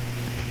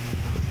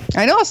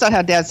 I know it's not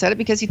how Dad said it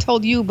because he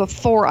told you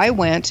before I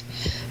went.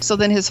 So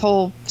then his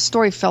whole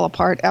story fell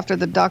apart after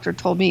the doctor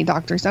told me.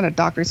 Doctor, he's not a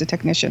doctor, he's a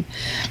technician.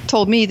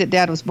 Told me that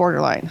Dad was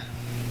borderline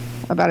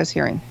about his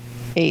hearing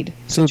aid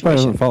So it probably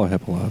situation. doesn't follow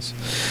HIPAA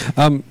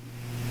laws.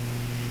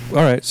 All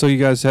right, so you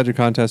guys had your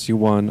contest. You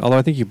won. Although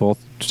I think you both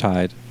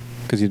tied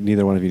because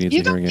neither one of you needs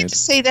You a don't hearing get aid. to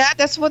say that.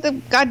 That's what the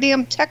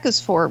goddamn tech is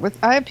for.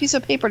 I have a piece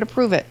of paper to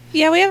prove it.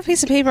 Yeah, we have a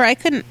piece of paper. I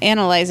couldn't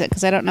analyze it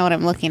because I don't know what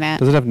I'm looking at.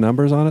 Does it have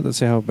numbers on it that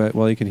say how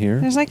well you can hear?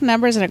 There's like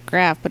numbers in a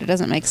graph, but it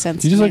doesn't make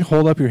sense. Do you just to like me.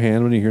 hold up your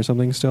hand when you hear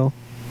something still?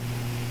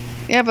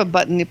 You have a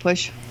button you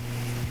push.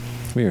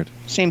 Weird.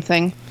 Same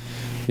thing.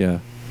 Yeah.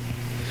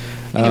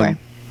 Anyway.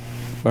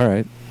 All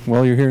right.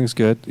 Well, your hearing's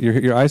good.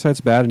 Your eyesight's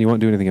bad, and you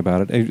won't do anything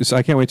about it. So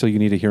I can't wait till you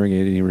need a hearing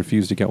aid and you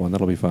refuse to get one.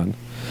 That'll be fun.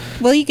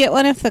 Will you get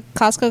one if the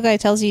Costco guy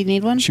tells you you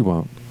need one? She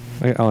won't.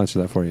 I'll answer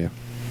that for you.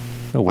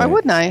 No way. Why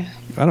wouldn't I? I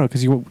don't know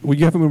because you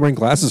haven't been wearing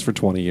glasses for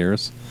 20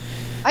 years.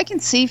 I can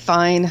see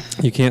fine.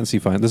 You can't see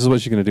fine. This is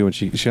what she's gonna do when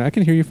she I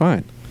can hear you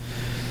fine.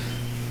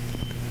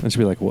 And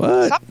she'll be like,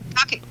 "What? Stop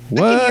talking. I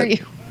What? can hear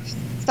you.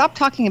 Stop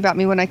talking about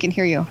me when I can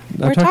hear you.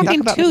 I'm We're talking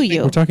about to me.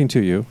 you. We're talking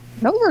to you.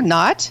 No, we're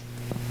not.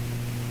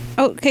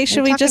 Okay, should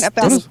We're we talking just?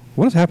 about-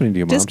 What is happening to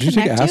you, Mom? Did you take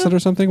Disconnect you? acid or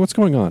something? What's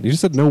going on? You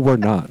just said no, we're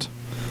not.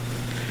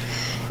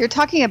 You're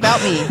talking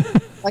about me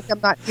like I'm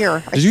not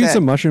here. Did you eat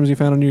some mushrooms you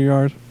found in your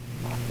yard?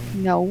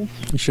 No.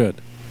 You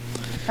should.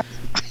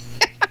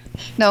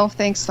 No,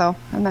 thanks, though.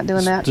 I'm not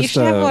doing that. You Just,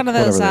 should have one of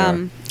whatever those they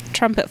are.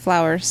 trumpet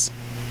flowers.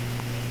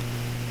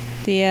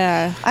 The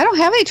I don't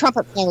have any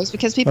trumpet flowers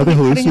because people Are they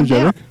keep cutting them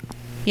down. hallucinogenic?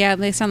 yeah,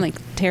 they sound like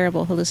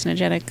terrible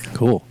hallucinogenic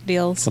Cool.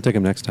 deals. I'll take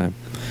them next time.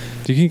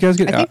 Do you guys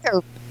get? I think they're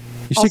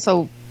you should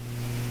also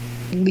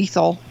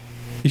lethal.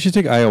 you should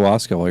take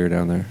ayahuasca while you're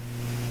down there.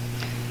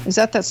 Is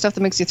that stuff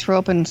that makes you throw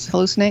up and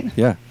hallucinate?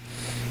 Yeah.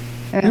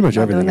 Eh, Pretty much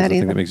not everything doing is the that thing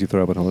either. that makes you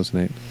throw up and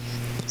hallucinate.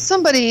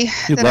 Somebody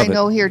You'd that I love it.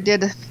 know here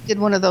did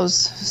one of those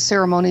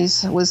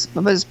ceremonies. It was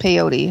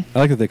peyote, I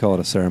like that they call it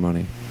a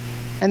ceremony.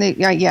 and they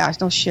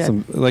no shit.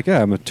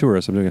 I'm a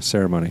tourist. I'm doing a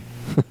ceremony.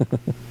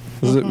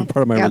 This is part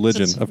of my Yeah,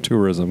 religion it's- of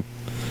tourism.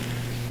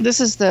 This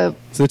is the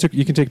So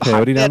you can take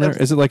peyote down hotbed there.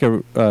 of- Is it like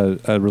a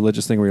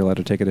religious thing where you're allowed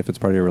to take it if it's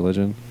part of your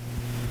religion?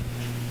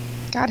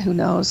 God, who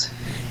knows?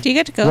 Do you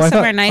get to go Well, I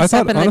somewhere thought- nice I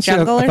up thought- in honestly, the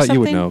jungle I or thought something? you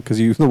would know because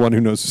you're the one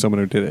who knows someone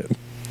who did it.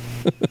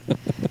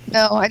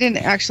 No, I didn't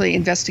actually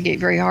investigate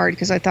very hard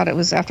because I thought it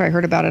was after I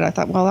heard about it. I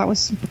thought, well, that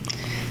was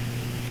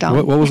dumb.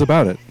 What was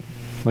about it?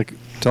 Like,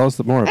 tell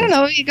us more. I don't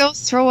know. You go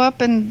throw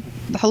up and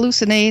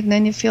hallucinate, and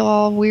then you feel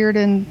all weird,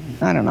 and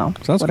I don't know.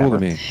 Sounds whatever. cool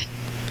to me.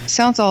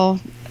 Sounds all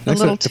a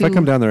little If too. I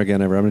come down there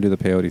again ever, I'm gonna do the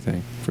peyote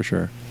thing for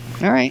sure.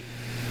 All right.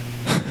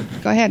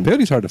 Go ahead.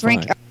 Peyote's hard to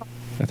Drink. find.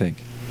 I think.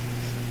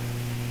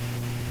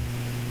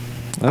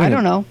 I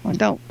don't know. I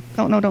don't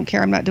know. Don't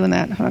care. I'm not doing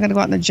that. I'm not gonna go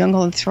out in the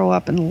jungle and throw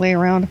up and lay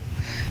around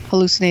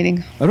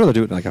hallucinating. I'd rather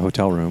do it in like a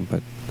hotel room,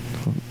 but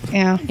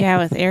Yeah. Yeah,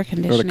 with air or at a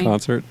conditioning.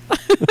 concert.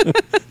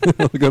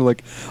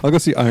 I'll go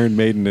see Iron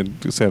Maiden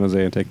in San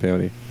Jose and take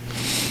peyote.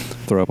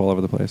 Throw up all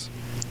over the place.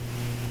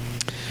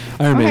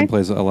 Iron Maiden Okay.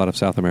 plays a lot of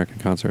South American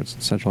concerts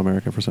in Central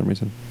America for some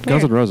reason.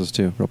 Guns Weird. N' Roses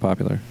too, real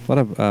popular. A lot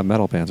of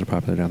metal bands are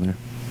popular down there.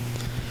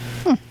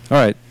 Hmm. All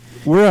right,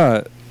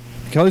 we're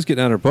Kelly's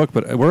getting out her book,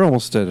 but we're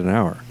almost at an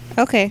hour.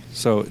 Okay.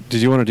 So,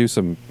 did you want to do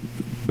some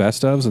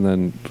best ofs and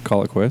then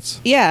call it quits?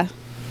 Yeah.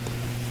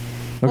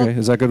 Okay, Well-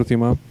 is that good with you,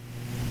 Mom?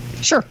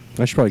 Sure.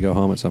 I should probably go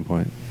home at some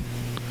point.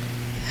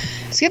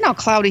 It's getting all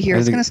cloudy here. I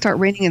It's need to- going to start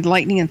raining and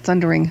lightning and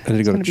thundering. I need to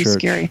It's go going to to be church.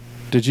 scary.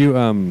 Did you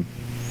go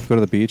to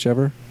the beach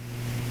ever?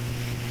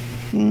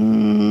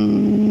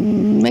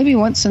 Maybe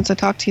once since I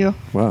talked to you.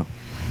 Wow,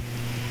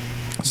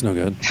 that's no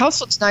good. House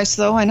looks nice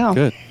though. I know.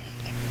 Good.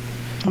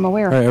 I'm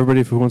aware. All right,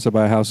 everybody who wants to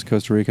buy a house in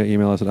Costa Rica,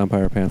 email us at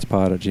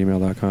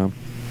umpirepantspod@gmail.com.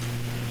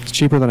 It's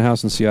cheaper than a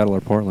house in Seattle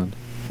or Portland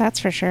That's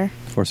for sure.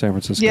 or San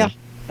Francisco. Yeah.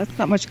 That's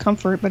not much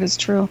comfort, but it's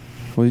true.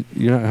 Well,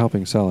 you're not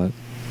helping sell it.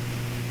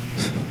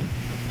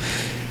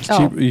 It's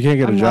Oh, cheap. You can't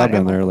get a I'm job not,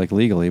 down am I? there like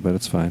legally, but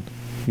it's fine.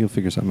 You'll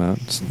figure something out.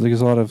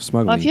 There's a lot of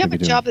smuggling. Well, if you can have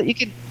a be job doing.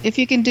 that if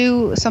you can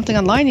do something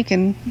online,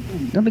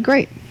 it'll be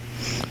great.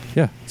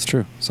 Yeah, it's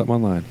true. Something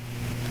online.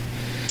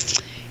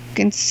 You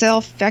can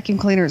sell vacuum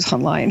cleaners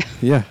online.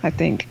 Yeah. I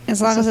think.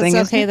 As long That's as the it's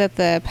thing, okay isn't it?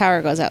 that the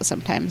power goes out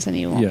sometimes and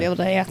you won't Yeah. be able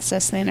to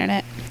access the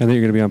internet. And then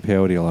you're going to be on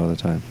peyote a lot of the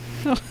time.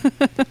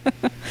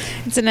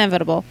 It's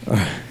inevitable. All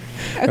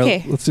Okay.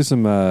 right, let's do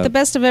some. The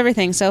best of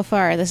everything so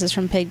far. This is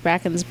from Peg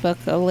Bracken's book,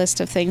 a list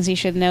of things you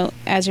should note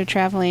as you're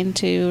traveling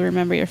to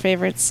remember your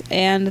favorites.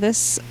 And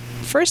this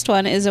first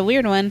one is a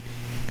weird one.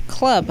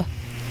 Club.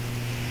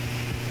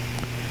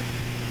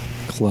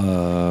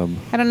 club.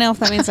 I don't know if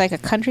that means like a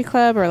country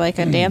club or like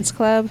a dance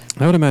club.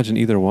 I would imagine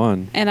either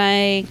one. And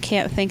I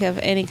can't think of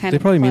any kind They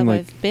of probably club mean, like-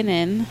 I've been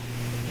in.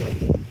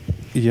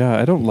 Yeah,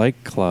 I don't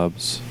like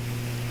clubs.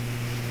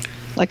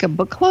 Like a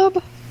book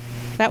club?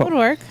 That would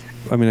work.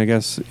 I mean, I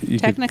guess you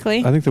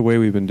Technically. Could, I think the way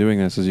we've been doing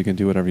this is you can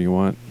do whatever you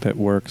want that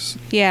works.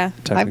 Yeah.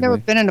 Technically. I've never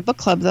been in a book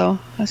club though.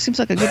 That seems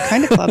like a good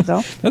kind of club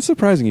though. That's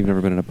surprising. You've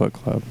never been in a book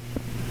club.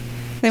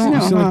 They No, won't.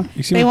 You seem huh. like,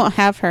 you seem They like won't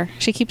have her.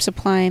 She keeps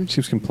applying. she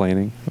was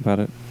complaining about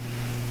it.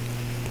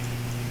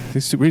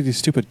 Read these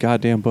stupid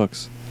goddamn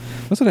books.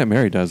 That's what Aunt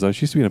Mary does, though.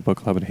 She used to be in a book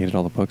club and hated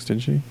all the books,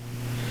 didn't she?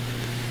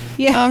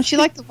 Yeah. She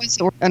liked the ones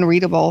that were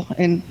unreadable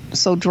and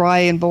so dry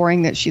and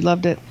boring that she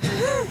loved it.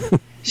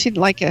 She'd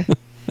like a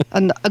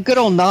good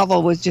old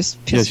novel would just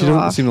Yeah, piss she her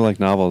doesn't off. seem to like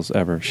novels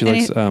ever. She Any-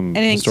 likes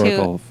anything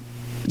historical.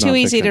 Too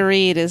easy to nonfiction.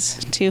 read is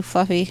too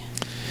fluffy.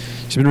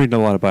 She's been reading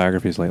a lot of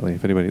biographies lately.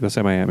 If anybody, that's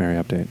my Aunt Mary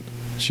update.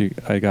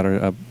 I got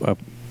her a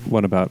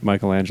one about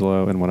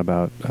Michelangelo and one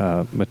about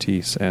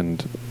Matisse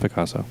and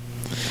Picasso.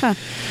 Huh.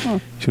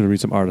 She would read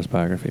some artist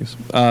biographies.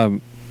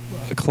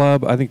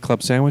 Club, I think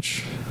club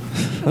sandwich.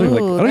 I don't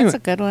Ooh, that's a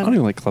good one. I don't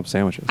even like club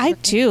sandwiches. I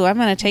do. I'm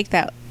going to take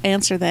that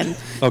answer then.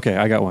 Okay,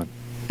 I got one.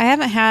 I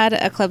haven't had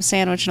a club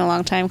sandwich in a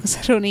long time because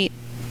I don't eat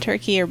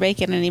turkey or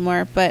bacon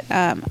anymore. But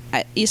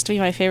it used to be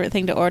my favorite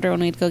thing to order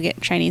when we'd go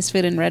get Chinese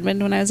food in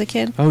Redmond when I was a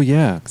kid. Oh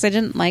yeah, Because I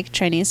didn't like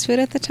Chinese food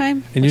at the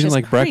time. and you which didn't is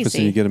like breakfast,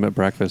 and crazy. you get them at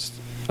breakfast.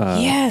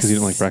 Yes. Because you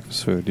didn't like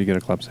breakfast food. You get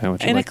a club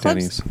sandwich And at like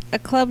Denny's. a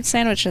club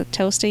sandwich with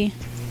toasty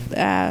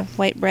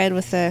white bread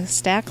with the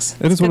stacks.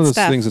 It is one of Good those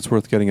stuff. things that's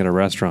worth getting at a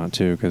restaurant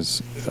too,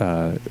 because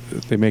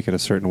they make it a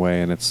certain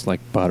way, and it's like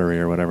buttery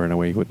or whatever in a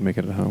way you wouldn't make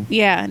it at home.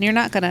 Yeah, and you're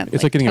not going to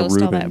It's like getting a toast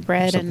all Reuben that or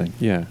bread something. and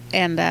Yeah.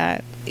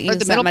 use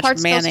the that middle much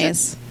parts toasted?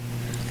 mayonnaise.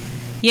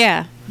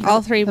 Yeah,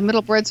 all three, The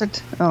middle breads are.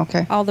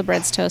 Okay. all the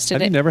bread's toasted.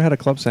 Have you never had a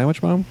club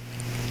sandwich, Mom?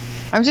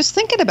 I'm just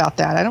thinking about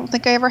that. I don't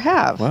think I ever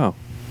have. Wow.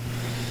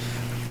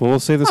 Well, we'll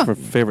save this Huh. for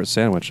favorite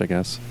sandwich, I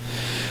guess.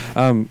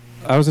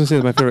 I was going to say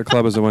that my favorite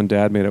club is the one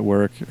Dad made at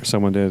work, or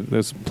someone did.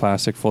 There's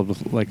plastic filled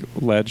with like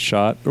lead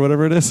shot or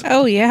whatever it is.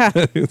 Oh yeah,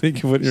 You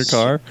think you put in your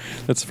car?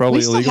 That's probably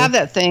We still illegal. have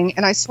that thing,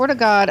 and I swear to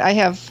God, I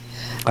have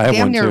I have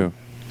damn one near too.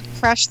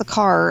 crashed the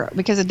car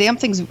because the damn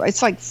thing's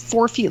it's like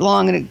 4 feet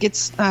long, and it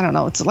gets I don't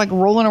know, it's like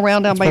rolling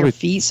around down It's by your probably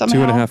feet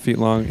somehow. 2.5 feet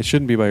long. It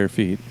shouldn't be by your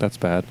feet. That's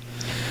bad.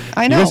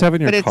 I know. You guys have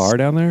it in but your it's- car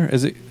down there?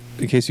 Is it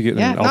in case you get in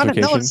Yeah, an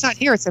altercation? no, it's not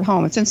here. It's at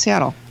home. It's in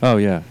Seattle. Oh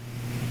yeah,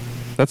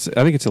 I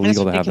think it's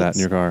illegal to have that ridiculous.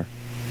 in your car.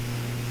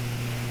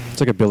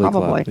 like a billy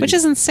Probably. club. Which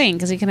is insane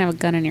because you can have a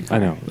gun in your car. I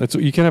know.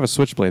 You can't have a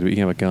switchblade, but you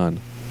can have a gun.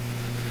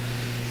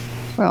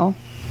 Well,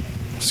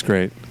 It's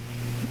great.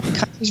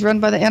 country's run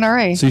by the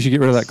NRA. So you should get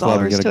rid of that That's all club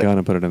there and is get a to it. gun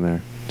and put it in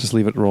there. Just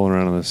leave it rolling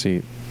around on the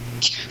seat.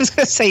 I was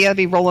going to say, I'd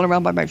be rolling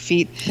around by my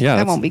feet. Yeah,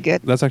 that won't be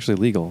good. That's actually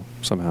legal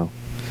somehow.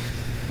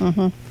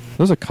 Mm-hmm.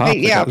 There's a cop. Hey,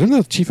 yeah. Didn't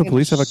the chief of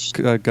police have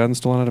a gun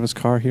stolen out of his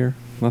car here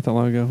not that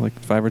long ago, like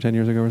 5 or 10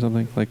 years ago or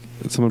something? Like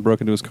someone broke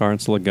into his car and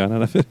stole a gun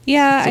out of it.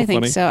 Yeah, So I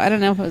think funny. so. I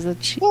don't know if it was the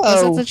chief.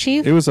 Was it Whoa. the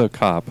chief? It was a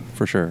cop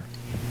for sure.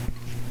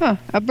 Huh.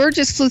 A bird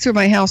just flew through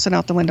my house and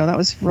out the window. That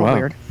was real Wow.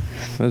 weird.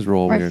 That is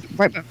real weird.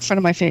 Right in front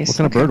of my face. What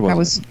kind of bird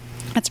was it?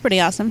 That's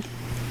pretty awesome.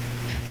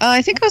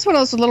 I think it was one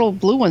of those little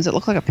blue ones that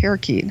looked like a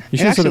parakeet. You It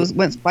should've said actually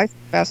went by so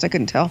fast I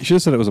couldn't tell. You should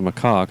have said it was a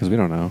macaw because we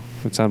don't know.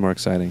 It would sound more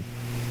exciting.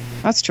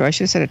 That's true. I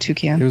should have said a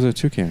toucan. It was a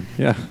toucan.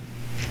 Yeah.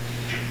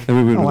 And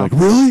we would be Oh, wow. like,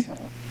 really?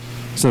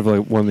 Instead of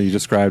like one that you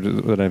described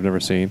that I've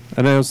never seen.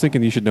 And I was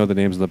thinking you should know the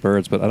names of the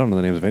birds, but I don't know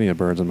the names of any of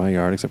the birds in my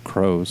yard except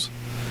crows.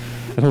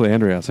 I told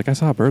Andrea, I was like, I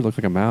saw a bird look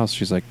like a mouse.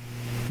 She's like,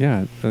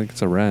 yeah, I think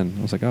it's a wren.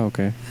 I was like, oh,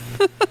 okay.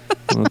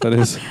 I don't know what that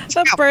is. It's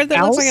a bird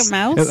that looks like a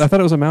mouse. I thought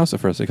it was a mouse at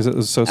first because it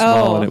was so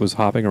small Oh. and it was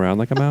hopping around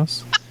like a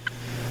mouse.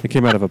 It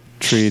came out of a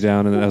tree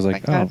down, and I was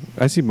like, my oh, God.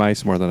 I see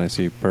mice more than I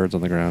see birds on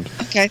the ground.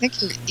 Okay, I think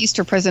the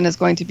Easter present is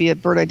going to be a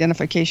bird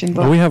identification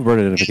book Well, we have bird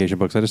identification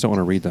books. I just don't want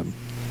to read them.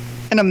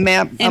 and a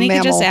map. And a he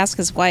mammal. could just ask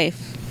his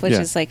wife, which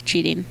Yeah. is like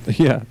cheating.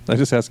 Yeah, I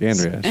just asked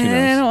Andrea. She I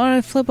knows. don't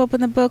want to flip open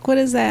the book. What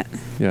is that?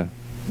 Yeah.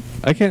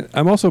 I can't.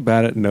 I'm also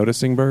bad at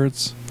noticing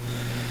birds.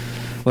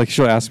 Like,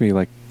 she'll ask me,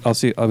 like, I'll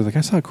be like,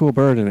 I saw a cool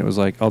bird, and it was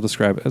like, I'll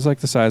describe it. It's like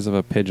the size of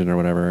a pigeon or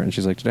whatever. And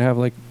she's like, did it have,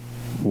 like,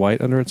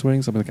 white under its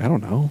wings? I'm like, I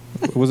don't know.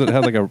 Was it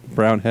had, like, a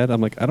brown head? I'm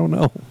like, I don't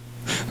know.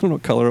 I don't know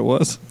what color it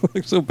was.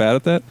 I'm so bad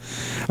at that.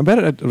 I'm bad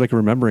at, like,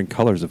 remembering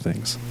colors of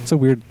things. It's a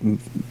weird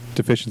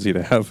deficiency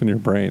to have in your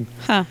brain.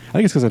 Huh. I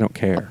think it's because I don't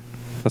care.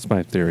 That's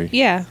my theory.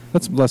 Yeah.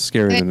 That's less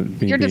scary than In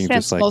being, your being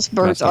defense, just, like, most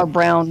birds messed are up.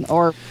 brown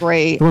or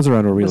gray. The ones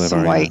around where we with live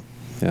some are, white.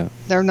 yeah.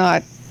 They're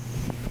not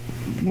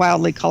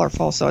wildly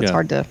colorful, so it's Yeah.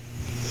 hard to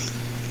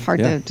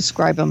Yeah.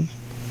 describe them.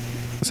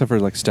 Except for,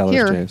 like, Stellar's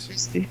Here,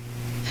 jays.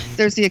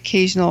 there's the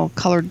occasional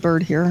colored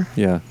bird here.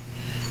 Yeah.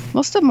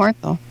 Most of them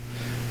aren't, though.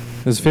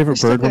 Is favorite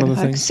They're bird still one of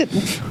the good.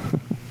 things?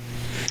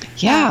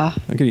 Yeah.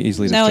 I could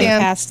easily No, we just Yeah.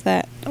 passed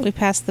that. We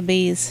passed the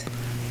bees.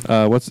 do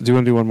you want to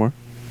do one more?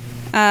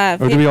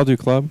 Or do we all do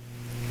club?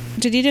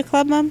 Did you do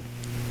club, Mom?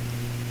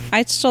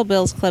 I stole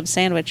Bill's club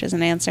sandwich as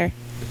an answer.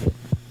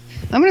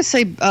 I'm going to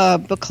say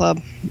book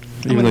club.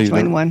 I'm Even though going to you've join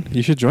never- one.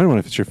 You should join one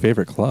if it's your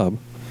favorite club.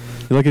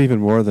 You like it even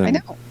more than I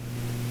know.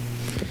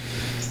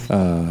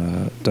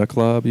 duck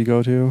club you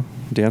go to,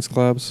 dance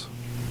clubs,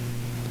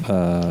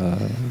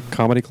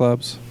 comedy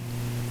clubs.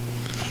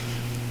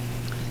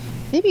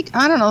 Maybe,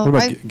 I don't know. What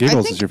about I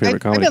Giggles think is your favorite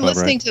I've comedy been club,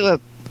 listening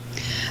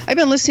I've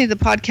been listening to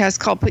the podcast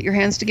called Put Your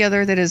Hands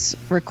Together that is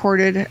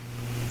recorded.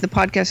 The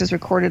podcast is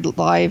recorded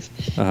live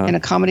Uh-huh. in a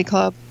comedy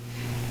club.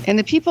 And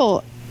the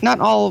people, not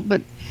all,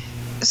 but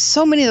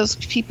so many of those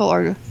people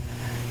are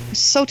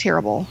so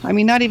terrible. I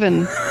mean, not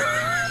even.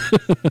 I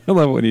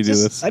love it when you do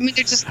Just, this. I mean,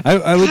 they're just. I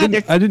God,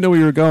 didn't know where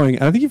you were going.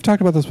 And I think you've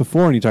talked about this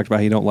before, and you talked about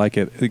how you don't like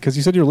it because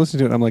you said you were listening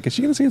to it. And I'm like, is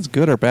she going to say it's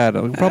good or bad?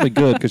 Probably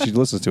good because she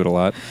listens to it a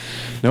lot.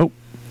 Nope.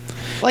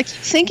 like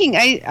thinking,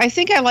 I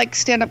think I like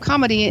stand up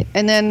comedy,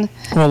 and then.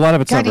 Well, a lot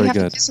of it's God, not you very have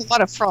good. to kiss a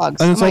lot of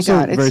frogs. And it's oh my also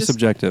God, it's very just,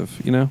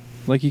 subjective, you know?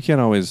 Like, you can't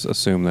always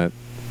assume that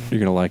you're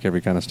going to like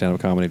every kind of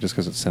stand-up comedy just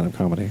because it's stand-up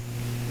comedy.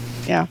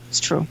 Yeah, it's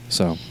true.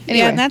 So, Anyway,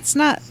 Yeah, and that's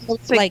not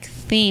It's like- like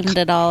themed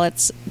at all.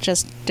 It's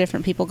just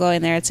different people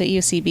going there. It's at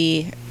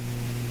UCB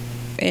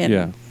in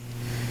yeah.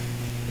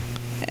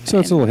 So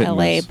it's a little hit and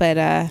LA, miss. but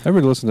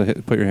Everybody listen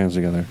to Put Your Hands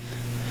Together.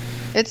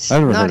 It's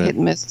I've never not heard it. hit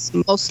and miss. It's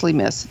mostly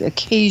miss.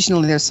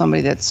 Occasionally, there's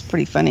somebody that's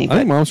pretty funny. I But,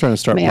 think Mom's trying to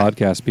start Man.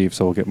 podcast beef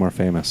so we'll get more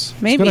famous.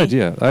 Maybe. It's a good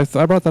idea.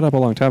 I brought that up a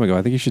long time ago.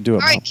 I think you should do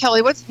it, all right, Mom.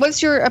 Kelly,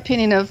 what's your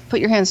opinion of Put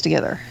Your Hands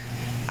Together?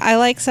 I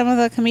like some of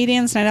the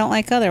comedians and I don't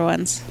like other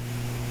ones.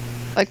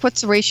 Like,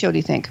 what's the ratio? Do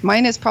you think?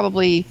 Mine is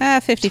probably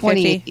 50-50.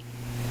 20.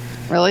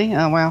 Really?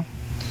 Oh wow.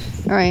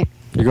 All right.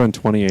 You're going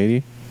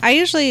 2080? I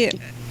usually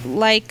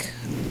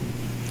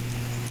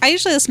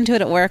listen to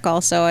it at work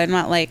also. I'm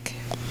not like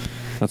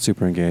Not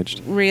super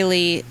engaged.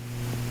 really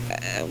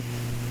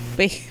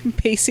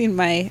basing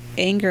my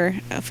anger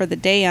for the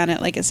day on it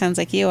like it sounds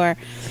like you are.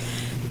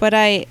 But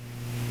I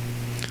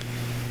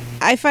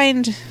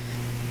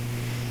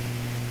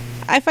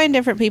find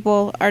different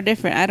people are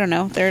different. I don't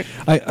know.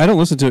 I don't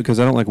listen to it because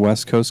I don't like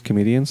West Coast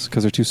comedians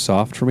because they're too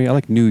soft for me. I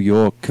like New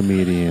York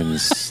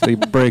comedians. They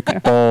break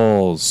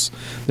balls.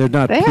 They're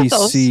not They have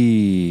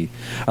PC.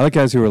 I like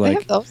guys who are They like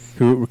have those.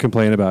 who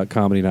complain about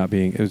comedy not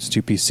being it's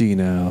too PC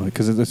now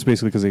because it's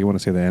basically because they want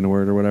to say the N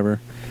word or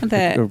whatever.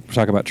 Or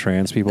talk about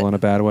trans people in a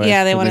bad way.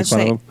 Yeah, they Or want to make fun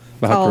of say them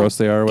about how call gross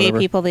they are or gay whatever.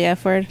 people the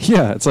F word.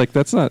 Yeah, it's like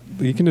that's not.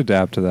 You can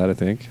adapt to that. I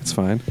think it's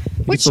fine. You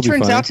can Which still be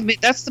turns funny. out to be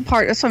that's the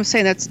part. That's what I'm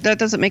saying. That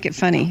doesn't make it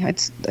funny.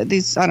 It's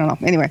these. I don't know.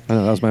 Anyway. I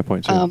know that was my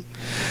point too.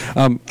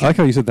 Um, I like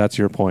how you said that's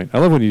your point. I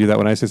love when you do that.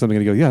 When I say something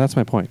and you go, "Yeah, that's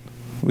my point."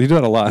 We do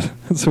that a lot.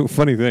 It's a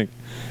funny thing.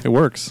 It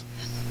works.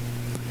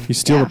 You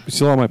steal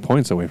all my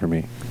points away from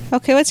me.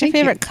 Okay, what's your Thank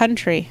you. favorite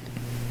country?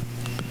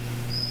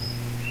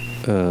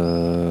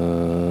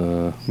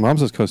 Mom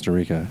says Costa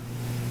Rica.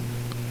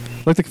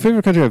 Like, the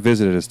favorite country I've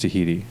visited is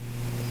Tahiti.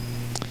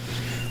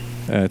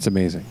 It's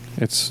amazing.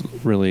 It's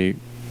really,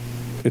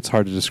 it's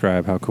hard to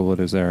describe how cool it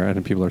is there,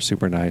 and people are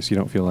super nice. You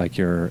don't feel like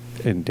you're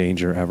in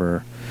danger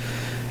ever,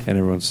 and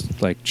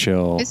everyone's like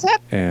chill. Is that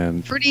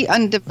and pretty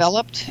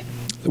undeveloped?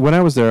 when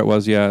I was there, it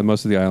was, yeah.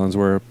 Most of the islands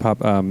were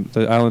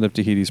the island of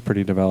Tahiti is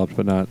pretty developed,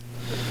 but not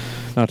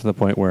to the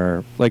point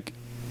where, like,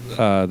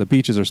 the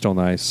beaches are still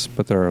nice,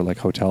 but there are like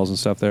hotels and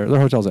stuff there. There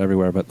are hotels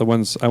everywhere, but the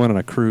ones I went on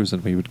a cruise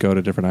and we would go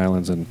to different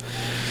islands, and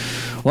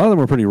a lot of them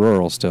were pretty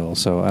rural still.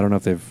 So I don't know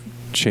if they've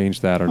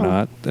changed that or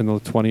not in the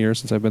 20 years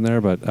since I've been there,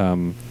 but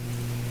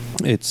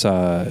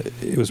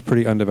it was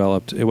pretty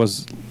undeveloped. It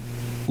was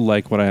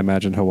like what I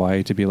imagined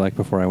Hawaii to be like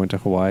before I went to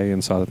Hawaii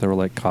and saw that there were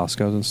like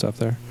Costco's and stuff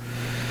there.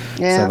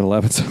 Yeah.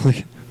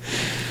 7-Elevens.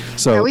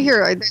 So Yeah, we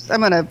hear.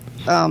 I'm on a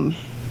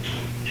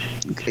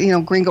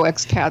Gringo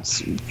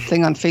Expats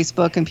thing on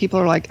Facebook, and people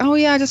are like, "Oh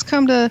yeah, just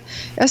come to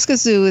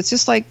Escazú. It's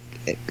just like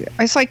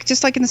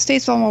in the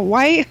States." So I'm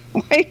like,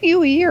 why are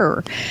you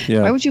here?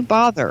 Yeah. Why would you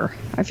bother?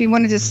 If you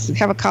want to just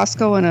have a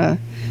Costco and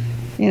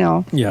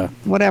a, yeah,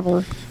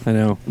 whatever. I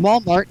know.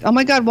 Walmart. Oh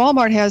my God,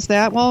 Walmart has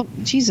that. Well,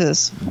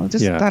 Jesus. Well,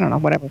 just Yeah. I don't know.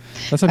 Whatever.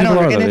 That's how I people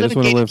don't are. know. Though. And They they just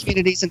live in want to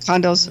gated live. communities and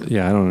condos.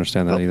 Yeah, I don't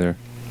understand that Oh. either.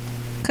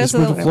 Because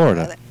Just move to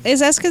Florida.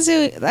 Is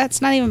Escazú?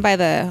 That's not even by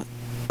the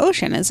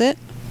ocean, is it?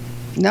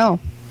 No,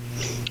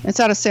 it's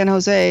out of San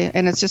Jose,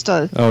 and it's just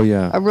a Oh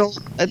yeah, real.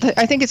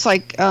 I think it's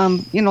like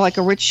like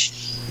a rich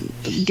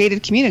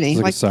gated community,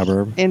 it's like a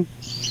suburb. And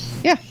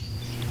yeah,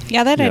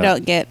 Yeah, that I Yeah.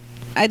 don't get.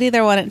 I'd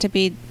either want it to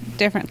be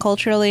different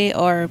culturally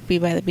or be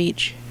by the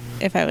beach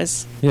if I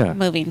was Yeah.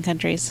 moving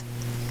countries.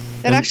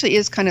 that And- actually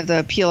is kind of the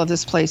appeal of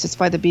this place. It's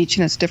by the beach,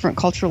 and it's different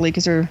culturally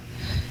because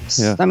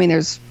Yeah.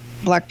 there's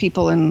black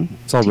people and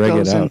It's all Ticos reggae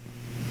and- out.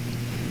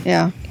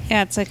 Yeah,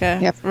 Yeah, it's like a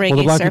Yep. reggae Well,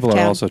 the black surf people town.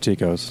 are also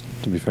Ticos.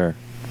 To be fair,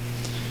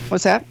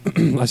 what's that?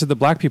 I said the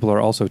black people are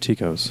also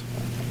Ticos.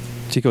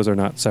 Ticos are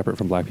not separate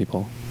from black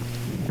people.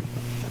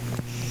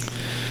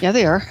 Yeah,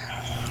 they are.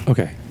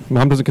 Okay,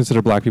 Mom doesn't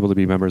consider black people to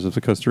be members of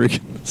the Costa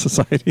Rican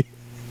society.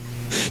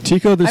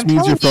 Tico, this I'm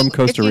means you're telling from you, if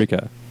Costa you-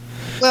 Rica.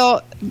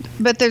 Well,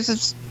 but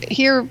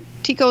here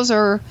Ticos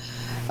are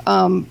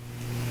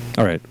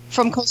All right.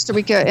 from Costa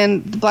Rica,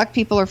 and the black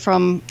people are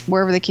from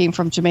wherever they came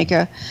from,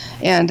 Jamaica.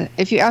 And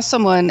if you ask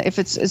someone if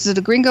is it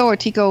a gringo or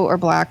Tico or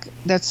black,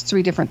 that's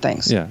three different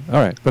things. Yeah. All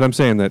right. But I'm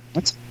saying that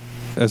That's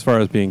as far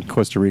as being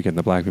Costa Rican,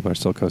 the black people are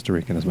still Costa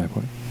Rican. Is my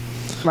point.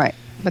 right,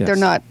 but Yes. they're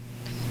not.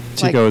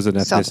 Tico Like is an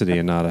South ethnicity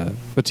and not a.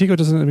 But Tico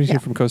doesn't mean Yeah. you're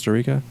from Costa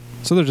Rica,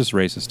 so they're just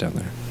racist down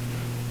there.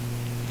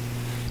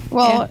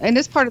 Well, Yeah. in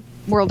this part of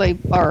the world, they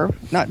are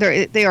not.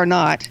 They are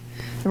not.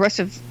 The rest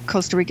of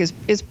Costa Rica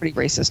is pretty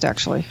racist,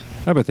 actually.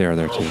 I bet they are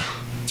there too.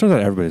 Turns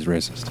out everybody's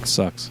racist. It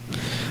sucks.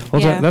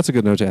 Well, Yeah. that's a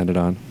good note to end it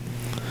on.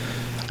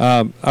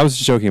 I was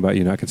just joking about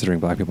you not considering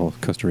black people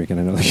Costa Rican.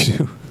 I know that you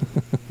do.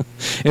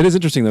 It is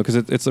interesting though, because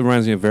it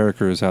reminds me of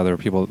Veracruz. How there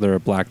are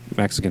black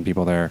Mexican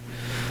people there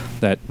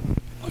that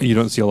you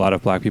don't see a lot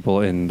of black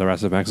people in the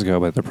rest of Mexico,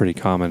 but they're pretty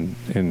common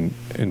in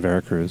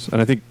Veracruz.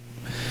 And I think,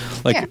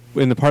 like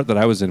in the part that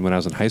I was in when I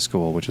was in high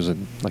school, which was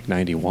in like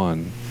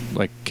 '91,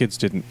 like kids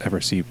didn't ever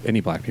see any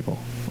black people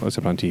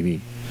except on TV.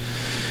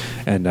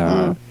 And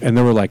and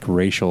there were like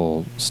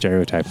racial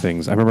stereotype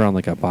things. I remember on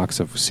like a box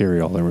of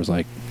cereal there was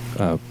like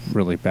a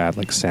really bad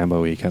like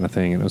Sambo-y kind of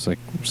thing, and it was like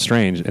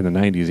strange in the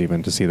 '90s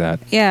even to see that,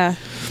 Yeah.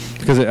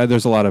 because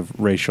there's a lot of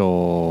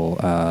racial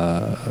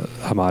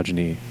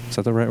homogeny. Is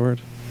that the right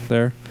word?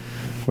 There,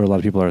 where a lot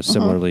of people are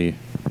similarly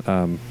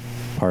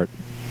part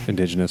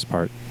indigenous,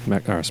 part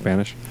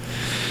Spanish.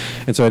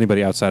 And so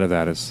anybody outside of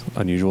that is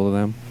unusual to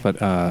them. But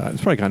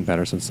it's probably gotten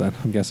better since then,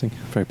 I'm guessing.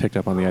 Probably picked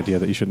up on the idea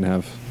that you shouldn't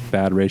have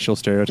bad racial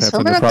stereotypes Is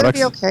on Herman their not going to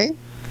products.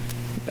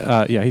 be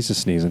okay? Yeah, he's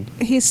just sneezing.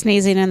 He's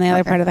sneezing in the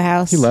other Okay. part of the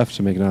house. He left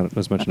to make not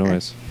as much Okay.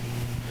 noise.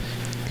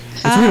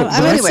 I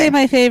would Anyway. say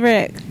my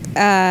favorite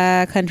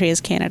country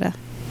is Canada.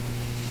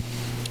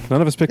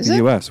 None of us picked Is the it?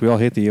 U.S. We all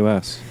hate the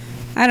U.S.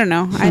 I don't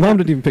know. My mom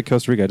didn't even pick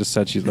Costa Rica. I just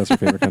said that's her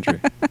favorite country.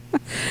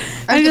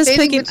 I'm just debating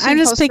picking. between I'm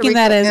just Costa picking Rica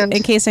that as and-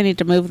 in case I need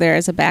to move there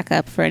as a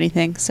backup for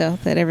anything, so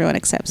that everyone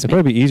accepts It'd me.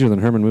 probably be easier than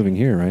Herman moving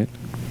here, right?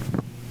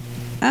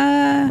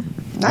 Uh,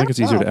 I think it's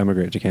easier to know.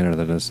 emigrate to Canada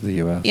than it is to the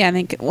U.S. yeah, I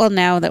think. Well,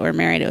 now that we're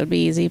married, it would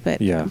be easy, but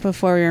Yeah.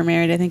 before we were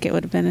married, I think it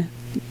would have been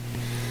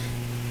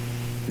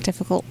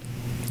difficult.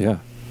 Yeah.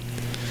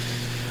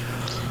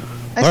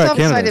 I All still right, have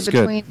Canada's decided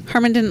good. between.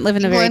 Herman didn't live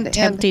in a very England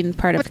and- tempting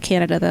part of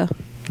Canada, though.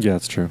 Yeah,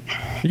 that's true.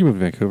 You can move to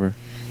Vancouver.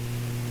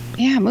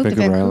 Yeah, move to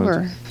Vancouver Vancouver.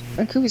 Island.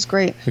 Vancouver's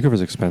great.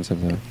 Vancouver's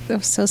expensive, though. Oh,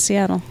 so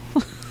Seattle.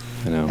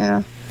 I know.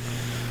 Yeah.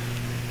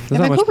 There's And not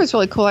much- Vancouver's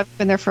really cool. I've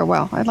been there for a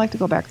while. I'd like to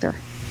go back there.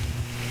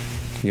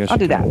 You guys I'll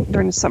should do come. that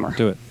during the summer.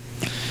 Do it.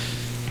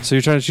 So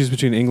you're trying to choose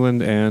between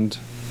England and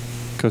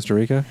Costa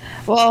Rica?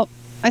 Well,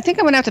 I think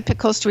I'm going to have to pick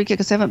Costa Rica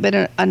because I haven't been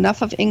in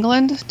enough of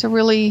England to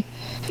really.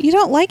 You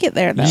don't like it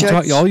there,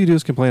 though. All you do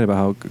is complain about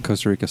how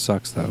Costa Rica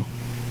sucks, though.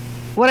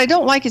 What I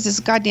don't like is this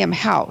goddamn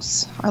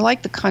house. I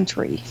like the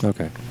country.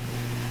 Okay.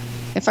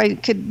 If I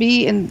could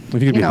be in.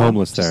 If you could be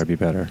homeless there, it'd be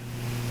better.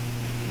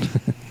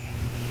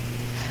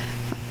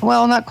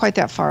 Well, not quite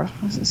that far.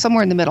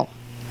 Somewhere in the middle.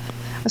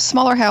 A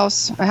smaller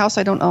house, a house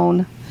I don't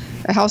own,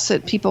 a house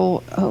that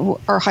people who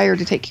are hired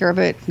to take care of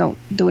it don't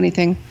do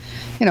anything.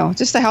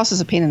 Just the house is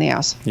a pain in the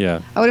ass.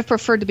 Yeah. I would have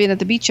preferred to be at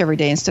the beach every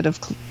day instead of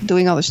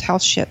doing all this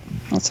house shit.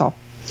 That's all.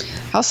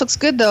 House looks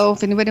good, though,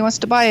 if anybody wants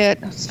to buy it.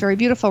 It's very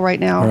beautiful right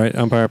now. All right,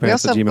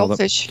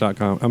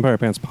 umpirepants@gmail.com.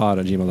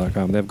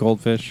 Umpirepantspod@gmail.com. They have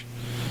goldfish.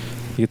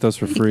 You get those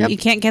for free. You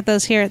can't get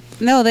those here.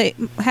 No, they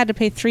had to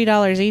pay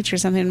 $3 each or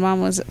something.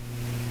 Mom was...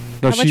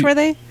 How much were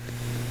they?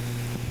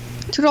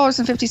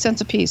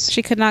 $2.50 a piece.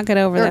 She could not get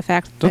over that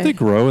fact. Don't they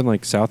grow in,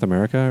 like, South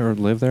America or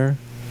live there?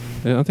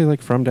 Aren't they,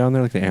 like, from down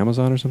there, like the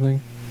Amazon or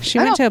something? She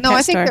went to a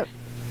pet store.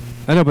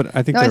 I know, but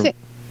I think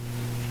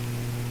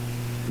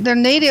they're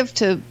native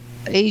to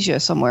Asia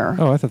somewhere.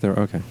 Oh, I thought they were...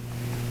 Okay.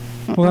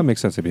 Well, that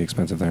makes sense to be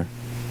expensive there.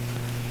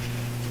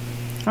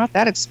 Not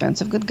that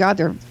expensive. Good God,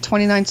 they're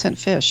 29-cent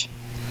fish.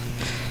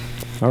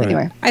 All right.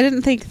 Anyway. I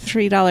didn't think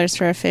 $3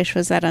 for a fish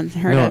was that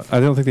unheard of. I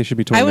don't think they should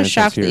be 29 I was cents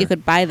shocked here. that you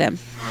could buy them.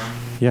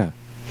 Yeah.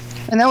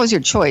 And that was your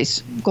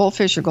choice.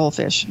 Goldfish or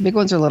goldfish. Big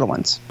ones or little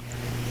ones.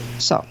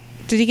 So.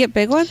 Did you get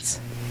big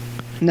ones?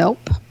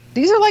 Nope.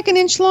 These are like an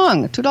inch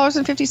long.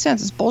 $2.50.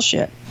 It's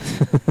bullshit.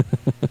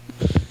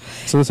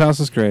 So this house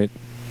is great.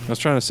 I was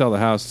trying to sell the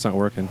house. It's not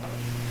working.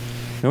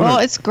 Well,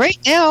 it's great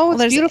now.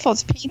 It's beautiful.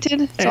 It's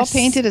painted. It's all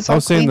painted. It's all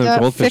cleaned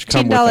up.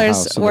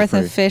 $15 worth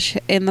of fish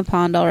in the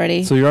pond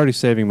already. So you're already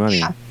saving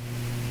money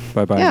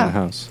by buying that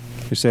house.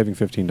 You're saving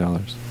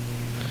 $15.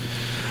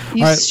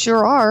 You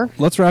sure are.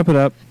 Let's wrap it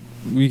up.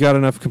 We got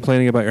enough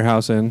complaining about your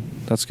house in.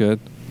 That's good.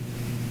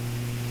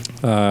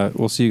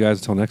 We'll see you guys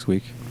until next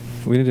week.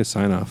 We need to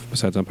sign off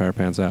besides Umpire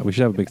Pants Out. We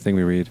should have a big thing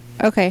we read.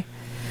 Okay.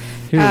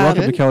 Here,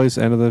 welcome to Kelly's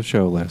end of the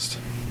show list.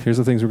 Here's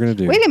the things we're going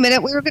to do. Wait a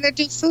minute. We were going to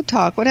do food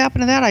talk. What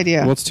happened to that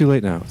idea? Well, it's too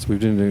late now. We've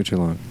been doing it too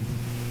long.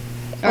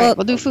 All right,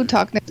 we'll do food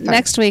talk next time.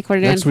 Next week we're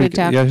doing food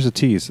talk. Yeah, here's a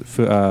tease.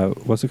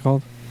 What's it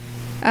called?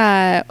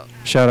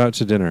 Shout out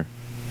to dinner.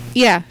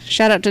 Yeah,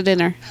 shout out to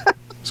dinner.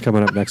 It's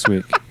coming up next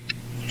week.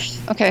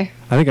 Okay.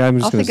 I think I'm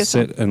just going to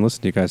sit and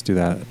listen to you guys do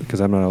that because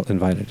I'm not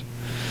invited.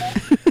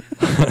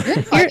 You're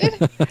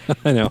invited?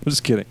 I know. I'm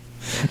just kidding.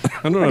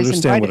 I don't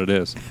understand what it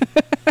is.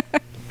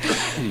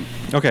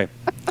 Okay.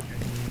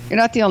 You're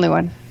not the only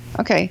one.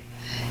 Okay.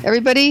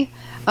 Everybody,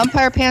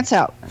 Umpire Pants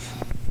Out.